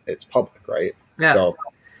that it's public, right? Yeah. So,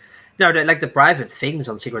 no, like the private things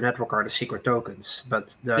on Secret Network are the secret tokens,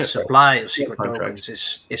 but the supply of secret tokens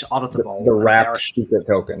is auditable. The wrapped secret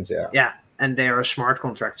tokens, yeah. Yeah. And they are smart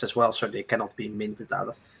contracts as well, so they cannot be minted out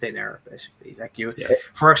of thin air, basically. Like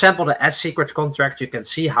for example, the S secret contract, you can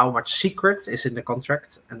see how much secret is in the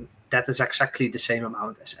contract, and that is exactly the same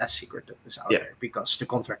amount as S secret is out there, because the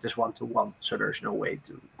contract is 1-to-1, so there's no way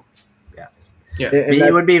to.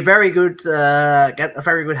 You would be very good, get a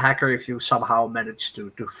very good hacker if you somehow manage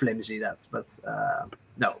to flimsy that, but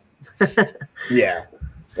no. Yeah,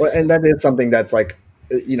 well, and that is something that's like,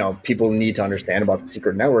 people need to understand about the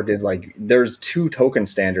Secret Network is like there's two token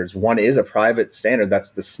standards. One is a private standard,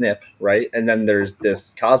 that's the SNP, right? And then there's this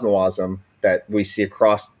Cosmosm that we see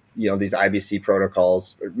across these IBC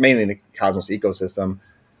protocols, mainly in the Cosmos ecosystem,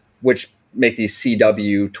 which make these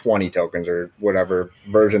CW20 tokens or whatever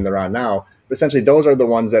version they're on now. But essentially, those are the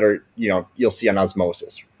ones that are you'll see on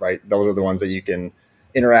Osmosis, right? Those are the ones that you can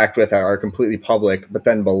interact with, are completely public. But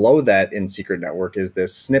then below that in Secret Network is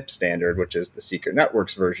this SNP standard, which is the Secret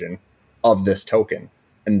Network's version of this token.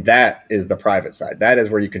 And that is the private side. That is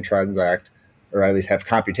where you can transact, or at least have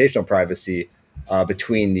computational privacy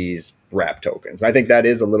between these wrap tokens. And I think that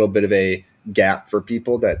is a little bit of a gap for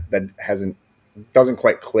people that doesn't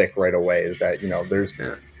quite click right away, is that, there's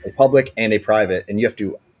a public and a private, and you have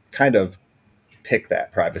to kind of pick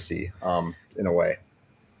that privacy in a way.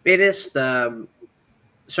 It is the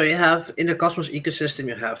so you have in the Cosmos ecosystem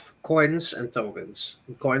you have coins and tokens.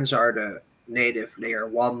 Coins are the native layer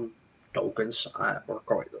one tokens or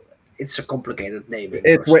coin. It's a complicated naming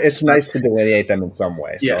It's process. nice to delineate them in some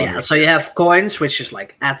way. So Yeah. So you have coins, which is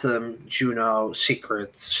like Atom, Juno,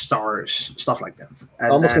 Secret, Stars, stuff like that.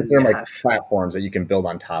 And almost then consider you like have, platforms that you can build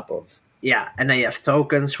on top of. and then you have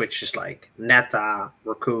tokens, which is like Neta,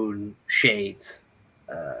 Raccoon, Shade,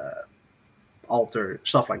 Alter,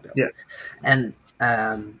 stuff like that. Yeah. And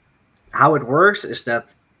how it works is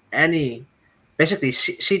that basically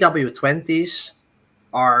CW20s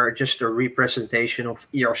are just a representation of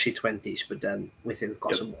ERC20s, but then within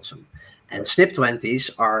CosmWasm. And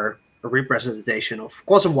SNP20s are a representation of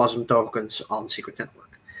CosmWasm tokens on Secret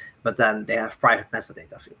Network, but then they have private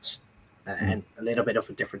metadata fields. And a little bit of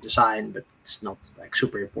a different design, but it's not like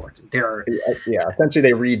super important. Essentially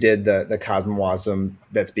they redid the CosmWasm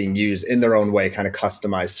that's being used in their own way, kind of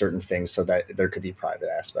customized certain things so that there could be private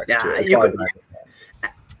aspects to it.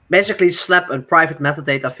 Basically slap a private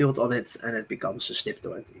metadata field on it and it becomes a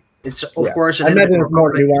SNP20. It's of course I imagine there's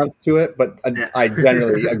more nuance to it, but I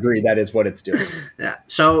generally agree that is what it's doing. Yeah.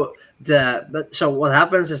 So what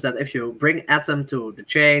happens is that if you bring Atom to the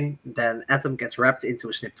chain, then Atom gets wrapped into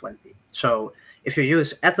a SNP20. So if you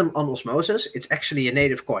use Atom on osmosis, it's actually a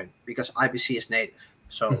native coin because IBC is native.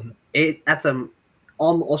 So Atom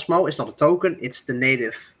on Osmo is not a token, it's the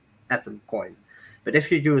native Atom coin. But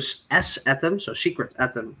if you use S Atom, so Secret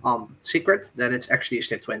Atom on Secret, then it's actually a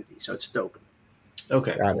SNP20, so it's a token.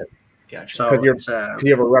 Okay. Got it. Gotcha. So because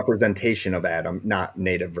you have a representation of Atom, not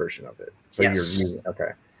native version of it. So yes. you're using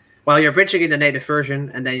okay. Well, you're bridging in the native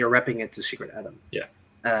version and then you're wrapping it to Secret Atom. Yeah.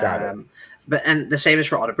 Got it. And the same is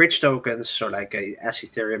for other bridge tokens, so like S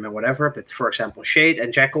Ethereum and whatever. But for example, Shade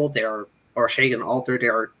and Jackal, or Shade and Alter, they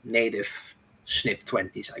are native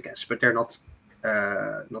SNP20s, I guess, but they're not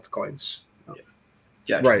coins. No.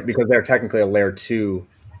 Gotcha. Right, because they're technically a layer 2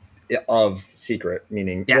 of Secret,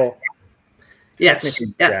 meaning they are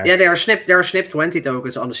SNP20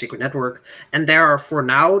 tokens on the Secret Network, and there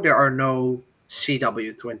are no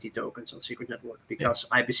CW20 tokens on Secret Network because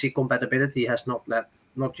IBC compatibility has not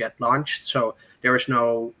yet launched, so there is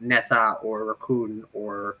no Neta or Raccoon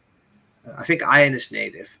or I think Ion is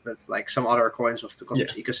native, but like some other coins of the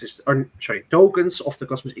Cosmos ecosystem, tokens of the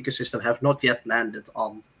Cosmos ecosystem have not yet landed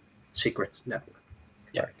on Secret Network.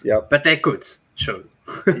 Yeah. Yep. But they could soon.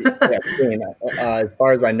 As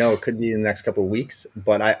far as I know, it could be in the next couple of weeks,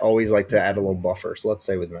 but I always like to add a little buffer. So let's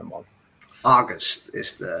say within a month. August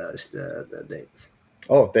is the date.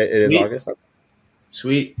 Oh, it is August?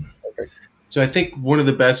 Sweet. Okay. So I think one of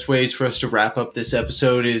the best ways for us to wrap up this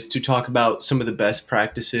episode is to talk about some of the best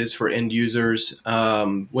practices for end users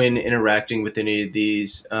when interacting with any of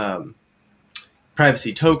these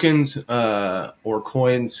privacy tokens or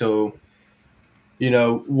coins. So,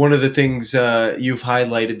 one of the things you've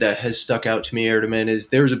highlighted that has stuck out to me, Ertemann, is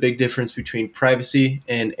there's a big difference between privacy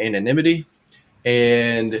and anonymity.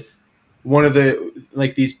 And one of the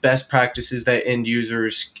these best practices that end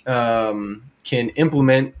users can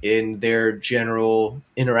implement in their general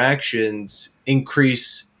interactions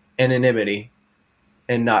increase anonymity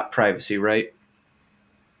and not privacy, right?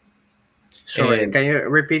 Sorry, can you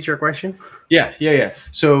repeat your question? Yeah.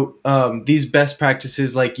 So these best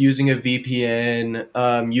practices like using a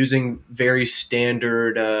VPN, using very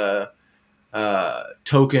standard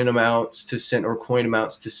token amounts to send or coin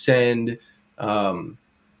amounts to send,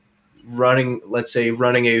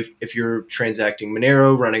 if you're transacting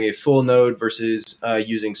Monero, running a full node versus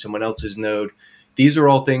using someone else's node. These are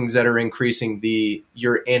all things that are increasing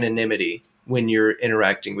your anonymity when you're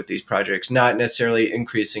interacting with these projects, not necessarily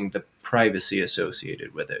increasing the privacy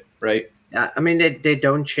associated with it, right? Yeah, I mean, they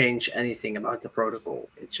don't change anything about the protocol.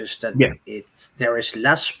 It's just that there is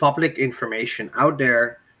less public information out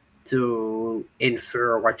there to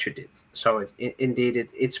infer what you did. So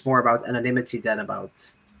it's more about anonymity than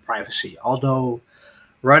about privacy. Although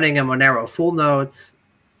running a Monero full node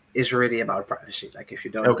is really about privacy. Like if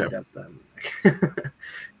you don't do that, then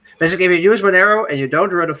basically if you use Monero and you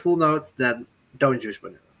don't run a full node, then don't use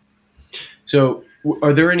Monero. So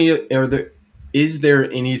is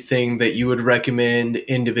there anything that you would recommend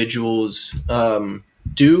individuals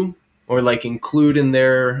do or include in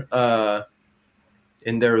their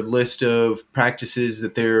list of practices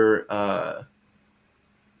that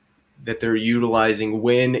they're utilizing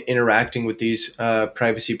when interacting with these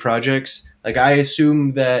privacy projects? I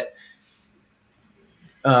assume that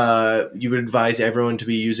you would advise everyone to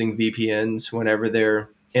be using VPNs whenever they're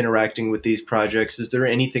interacting with these projects. Is there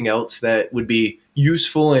anything else that would be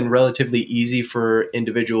useful and relatively easy for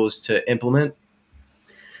individuals to implement?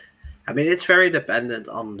 I mean, it's very dependent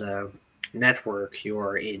on the network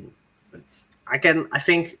you're in, but I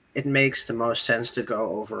think it makes the most sense to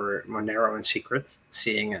go over Monero and Secret,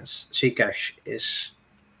 seeing as Zcash is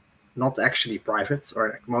not actually private, or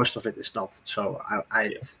like most of it is not. So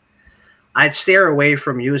I'd steer away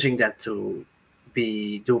from using that to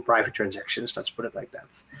do private transactions. Let's put it like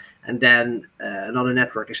that. And then another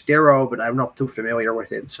network is Zero, but I'm not too familiar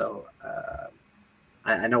with it, so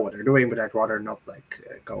I know what they're doing, but I'd rather not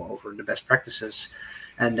go over the best practices.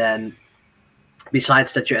 And then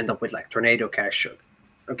besides that, you end up with like Tornado Cash.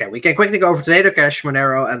 Okay, we can quickly go over Tornado Cash,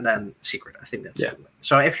 Monero, and then Secret. I think that's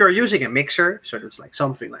So if you're using a mixer, so that's like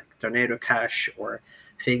something like Tornado Cash, or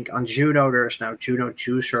think on Juno, there's now Juno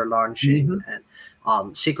Juicer launching, and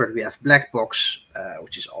on Secret we have Blackbox,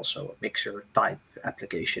 which is also a mixer type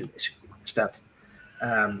application. Basically, is that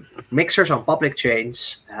mixers on public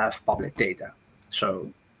chains have public data, so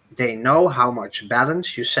they know how much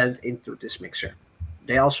balance you sent into this mixer.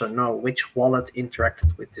 They also know which wallet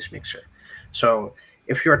interacted with this mixer. So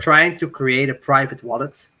if you're trying to create a private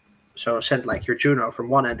wallet, so send like your Juno from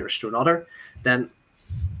one address to another, then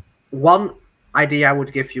one idea I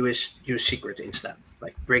would give you is use Secret instead.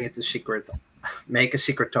 Like bring it to Secret, make a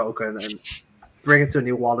Secret token, and bring it to a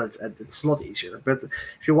new wallet, and it's a lot easier. But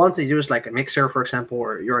if you want to use like a mixer, for example,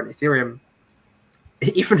 or you're on Ethereum,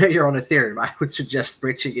 even though you're on Ethereum, I would suggest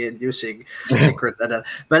bridging in using Secret.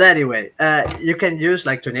 But anyway, you can use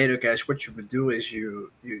like Tornado Cash. What you would do is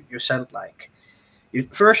you send like, you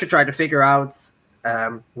try to figure out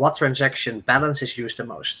what transaction balance is used the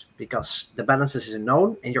most, because the balance is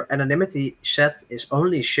known and your anonymity set is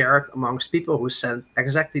only shared amongst people who send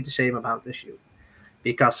exactly the same amount as you.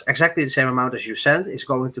 Because exactly the same amount as you send is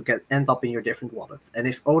going to end up in your different wallets. And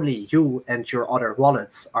if only you and your other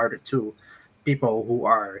wallets are the two people who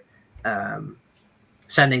are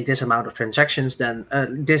sending this amount of transactions, then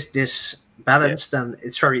this balance, then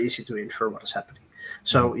it's very easy to infer what is happening.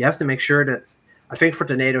 So you have to make sure that, I think for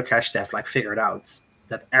Tornado Cash, they have like figured out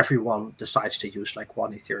that everyone decides to use like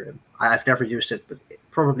one Ethereum. I've never used it, but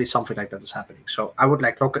probably something like that is happening. So I would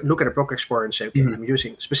like look at a block explorer and say, okay, I'm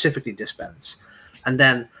using specifically this balance. And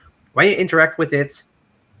then when you interact with it,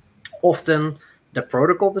 often the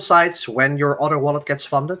protocol decides when your other wallet gets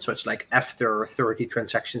funded. So it's like after 30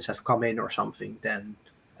 transactions have come in or something, then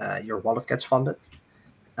your wallet gets funded.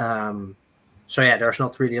 So yeah, there's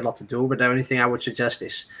not really a lot to do, but the only thing I would suggest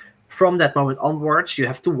is from that moment onwards, you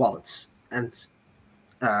have two wallets. And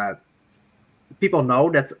people know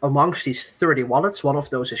that amongst these 30 wallets, one of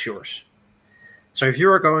those is yours. So if you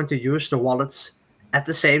are going to use the wallets at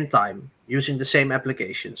the same time, using the same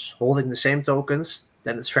applications, holding the same tokens,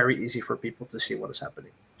 then it's very easy for people to see what is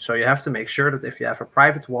happening. So you have to make sure that if you have a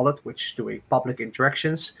private wallet which is doing public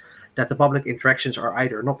interactions, that the public interactions are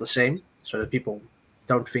either not the same, so that people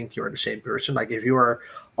don't think you're the same person. Like if you are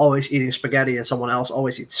always eating spaghetti and someone else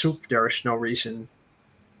always eats soup, there is no reason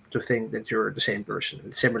to think that you're the same person.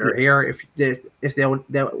 It's similar here. If the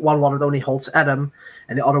one wallet only holds Atom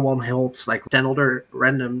and the other one holds like 10 other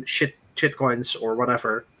random shit coins or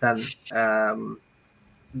whatever, then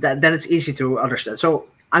then it's easy to understand. So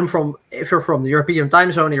if you're from the European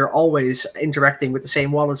time zone, you're always interacting with the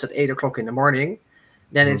same wallets at 8 o'clock in the morning,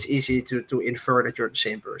 then it's easy to infer that you're the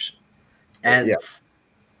same person. And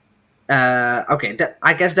okay,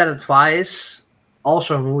 I guess that advice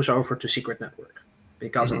also moves over to Secret Network,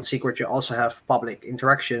 because on Secret you also have public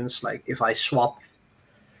interactions. Like if I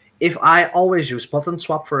always use button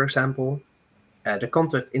swap, for example, the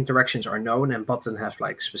contract interactions are known, and Button have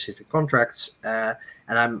like specific contracts,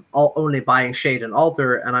 and I'm only buying Shade and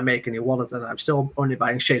Alter, and I make a new wallet, and I'm still only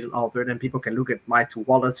buying Shade and Alter. Then people can look at my two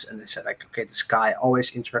wallets, and they say like, okay, this guy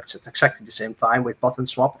always interacts at exactly the same time with Button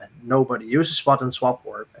Swap, and nobody uses Button Swap,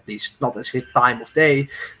 or at least not at his time of day.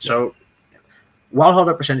 So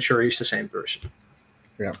 100% sure he's the same person.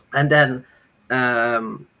 Yeah. And then,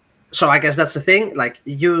 so I guess that's the thing. Like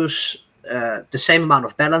use the same amount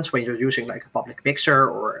of balance when you're using like a public mixer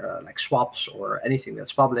or like swaps or anything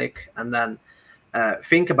that's public. And then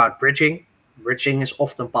think about bridging. Bridging is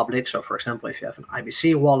often public. So for example, if you have an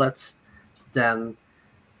IBC wallet, then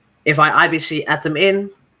if I IBC Atom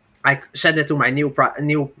in, I send it to my new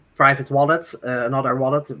private wallet, another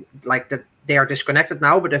wallet, like that they are disconnected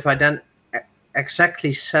now. But if I then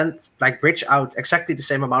exactly bridge out exactly the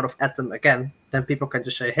same amount of Atom again, then people can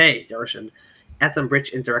just say, hey, there's an Atom bridge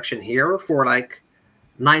interaction here for like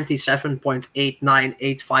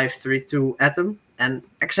 97.898532 Atom, and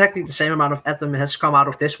exactly the same amount of Atom has come out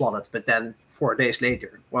of this wallet, but then 4 days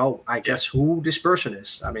later. Well, I guess who this person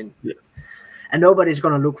is. I mean, and nobody's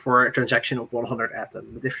going to look for a transaction of 100 Atom.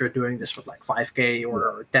 But if you're doing this with like 5K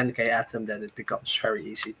or 10K Atom, then it becomes very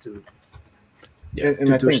easy to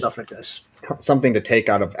and I do think stuff like this. something to take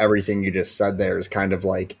out of everything you just said there is kind of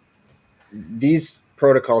like these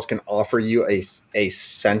protocols can offer you a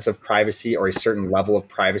sense of privacy or a certain level of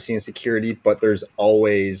privacy and security, but there's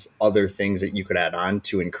always other things that you could add on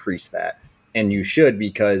to increase that. And you should,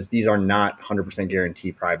 because these are not 100%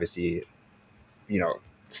 guarantee privacy,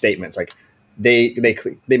 statements. Like they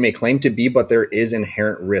may claim to be, but there is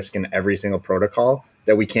inherent risk in every single protocol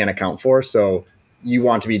that we can't account for. So you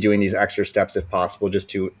want to be doing these extra steps if possible, just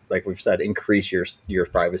to, like we've said, increase your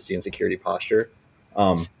privacy and security posture,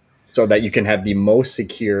 so that you can have the most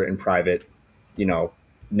secure and private,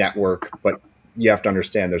 network. But you have to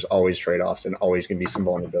understand there's always trade-offs and always going to be some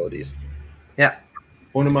vulnerabilities. Yeah.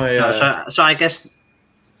 One of my so I guess.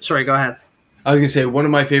 Sorry, go ahead. I was going to say, one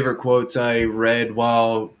of my favorite quotes I read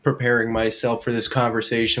while preparing myself for this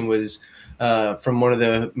conversation was from one of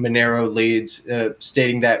the Monero leads,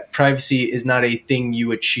 stating that privacy is not a thing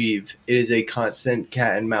you achieve. It is a constant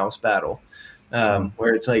cat and mouse battle,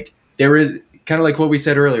 where it's like there is kind of like what we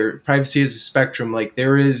said earlier. Privacy is a spectrum. Like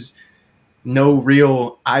there is no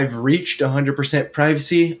real, I've reached 100%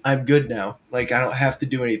 privacy, I'm good now. Like I don't have to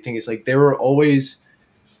do anything. It's like there are always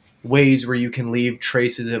ways where you can leave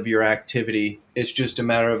traces of your activity. It's just a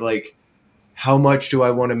matter of like, how much do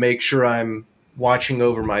I want to make sure I'm watching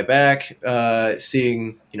over my back,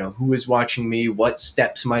 seeing, who is watching me, what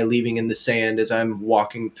steps am I leaving in the sand as I'm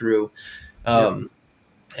walking through. And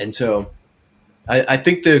so I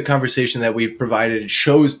think the conversation that we've provided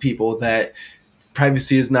shows people that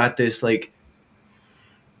privacy is not this like,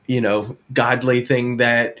 godly thing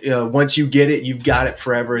that once you get it, you've got it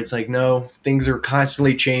forever. It's like, no, things are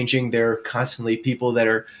constantly changing. There are constantly people that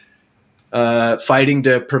are fighting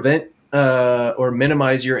to prevent or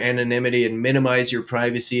minimize your anonymity and minimize your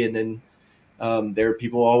privacy. And then there are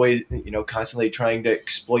people always, constantly trying to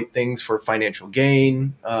exploit things for financial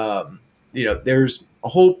gain. There's a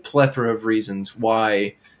whole plethora of reasons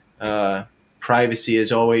why privacy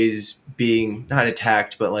is always being not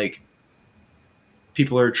attacked, but like,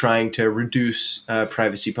 people are trying to reduce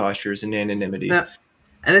privacy postures and anonymity. Yeah.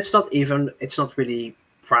 And it's not really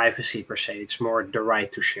privacy per se. It's more the right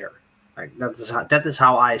to share. Like that is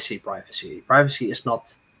how I see privacy. Privacy is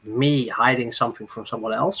not me hiding something from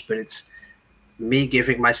someone else, but it's me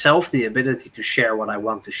giving myself the ability to share what I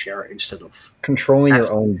want to share instead of controlling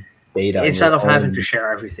your own data. Instead of having to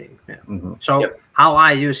share everything. Yeah. Mm-hmm. So how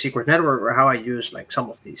I use Secret Network or how I use like some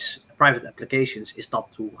of these private applications is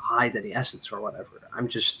not to hide any assets or whatever. I'm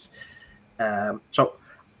just so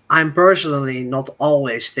I'm personally not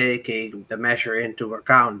always taking the measure into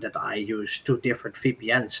account that I use 2 different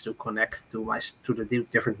VPNs to connect to the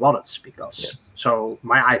different wallets, because so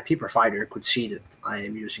my IP provider could see that I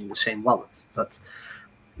am using the same wallet. But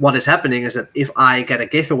what is happening is that if I get a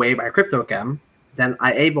giveaway by CryptoCam, then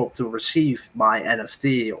I'm able to receive my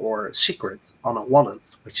NFT or secret on a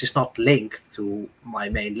wallet, which is not linked to my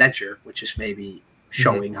main ledger, which is maybe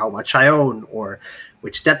showing how much I own or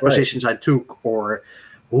which debt positions I took or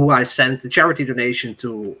who I sent the charity donation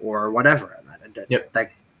to or whatever.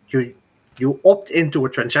 Like you opt into a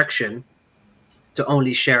transaction to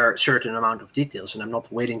only share a certain amount of details, and I'm not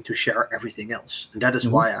waiting to share everything else. And that is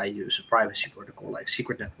why I use a privacy protocol like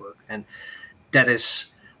Secret Network. And that is,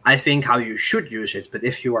 I think, how you should use it. But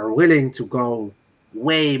if you are willing to go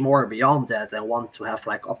way more beyond that and want to have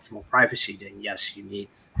like optimal privacy, then yes, you need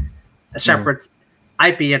a separate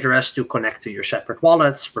IP address to connect to your separate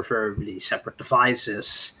wallets, preferably separate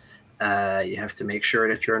devices. You have to make sure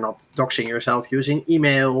that you're not doxing yourself using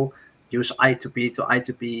email, use I2P to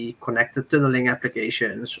I2P connected tunneling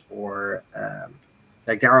applications, or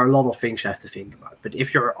there are a lot of things you have to think about. But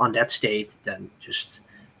if you're on that state, then just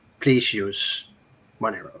please use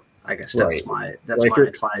Monero. I guess that's my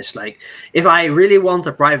advice. Like, if I really want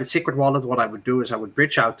a private secret wallet, what I would do is I would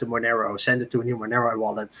bridge out to Monero, send it to a new Monero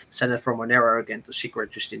wallet, send it from Monero again to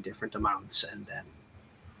secret, just in different amounts, and then.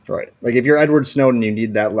 Right. Like if you're Edward Snowden, you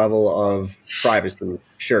need that level of privacy.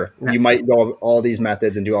 Sure. You might go all these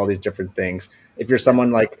methods and do all these different things. If you're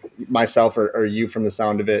someone like myself or you from the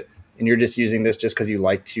sound of it, and you're just using this just because you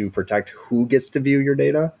like to protect who gets to view your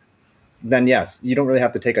data, then yes, you don't really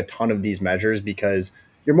have to take a ton of these measures, because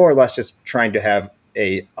you're more or less just trying to have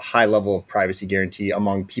a high level of privacy guarantee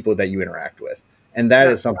among people that you interact with. And that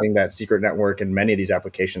is something that Secret Network and many of these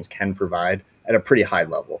applications can provide at a pretty high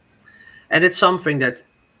level. And it's something that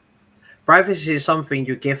privacy is something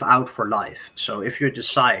you give out for life. So if you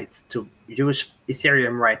decide to use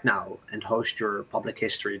Ethereum right now and host your public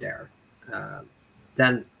history there,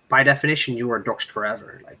 then by definition, you are doxxed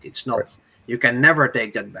forever. Like it's not, You can never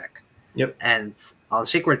take that back. Yep. And on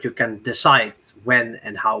Secret, you can decide when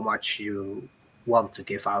and how much you want to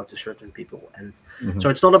give out to certain people. And so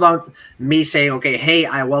it's not about me saying, okay, hey,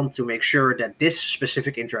 I want to make sure that this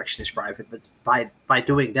specific interaction is private. But by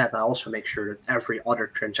doing that, I also make sure that every other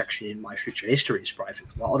transaction in my future history is private.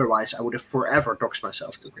 Well, otherwise, I would have forever doxed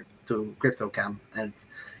myself to CryptoCam, and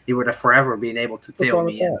he would have forever been able to tail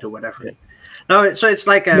me and do whatever. Yeah. No, so it's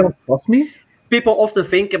like you don't trust me? People often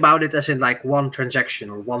think about it as in like one transaction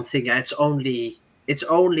or one thing. And it's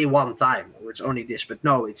only one time, or it's only this. But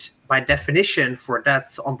no, it's by definition for that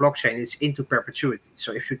on blockchain, it's into perpetuity.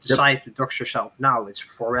 So if you decide to dox yourself now, it's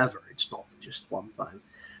forever. It's not just one time.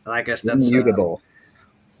 And I guess that's immutable.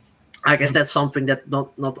 I guess that's something that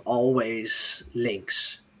not always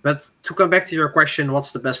links. But to come back to your question,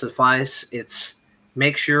 what's the best advice? It's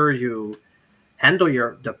make sure you handle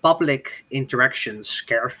the public interactions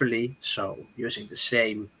carefully. So using the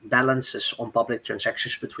same balances on public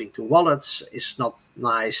transactions between two wallets is not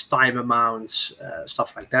nice, time amounts,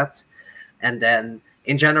 stuff like that. And then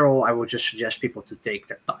in general, I would just suggest people to take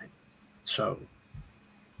their time. So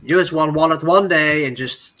use one wallet one day and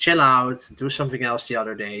just chill out, do something else the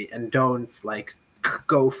other day, and don't like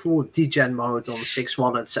go full degen mode on 6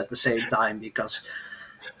 wallets at the same time, because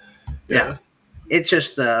it's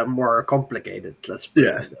just more complicated. Let's put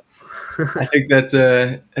it like that. I think that's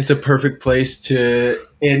a perfect place to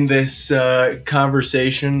end this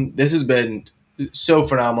conversation. This has been so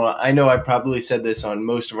phenomenal. I know I probably said this on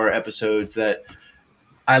most of our episodes that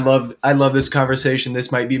I love this conversation.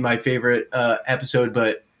 This might be my favorite episode,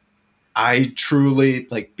 but I truly,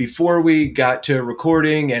 like, before we got to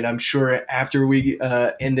recording, and I'm sure after we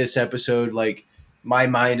end this episode, like, my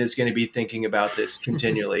mind is going to be thinking about this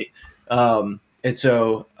continually. And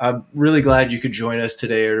so I'm really glad you could join us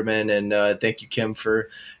today, Ertemann, and thank you, Kim, for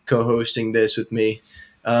co-hosting this with me.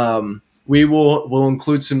 We'll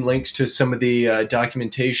include some links to some of the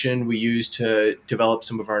documentation we used to develop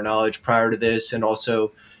some of our knowledge prior to this, and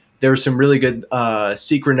also there are some really good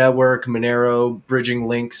Secret Network, Monero bridging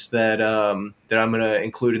links that I'm going to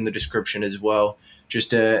include in the description as well, just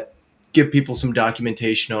to give people some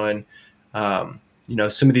documentation on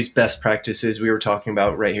some of these best practices we were talking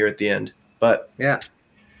about right here at the end. But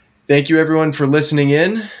thank you everyone for listening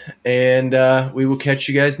in, and we will catch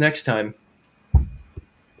you guys next time.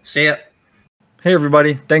 See ya. Hey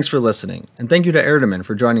everybody, thanks for listening, and thank you to Ertemann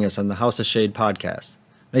for joining us on the House of Shade podcast.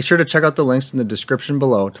 Make sure to check out the links in the description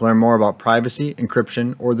below to learn more about privacy,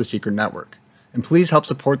 encryption, or the Secret Network. And please help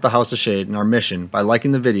support the House of Shade and our mission by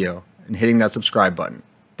liking the video and hitting that subscribe button.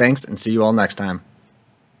 Thanks, and see you all next time.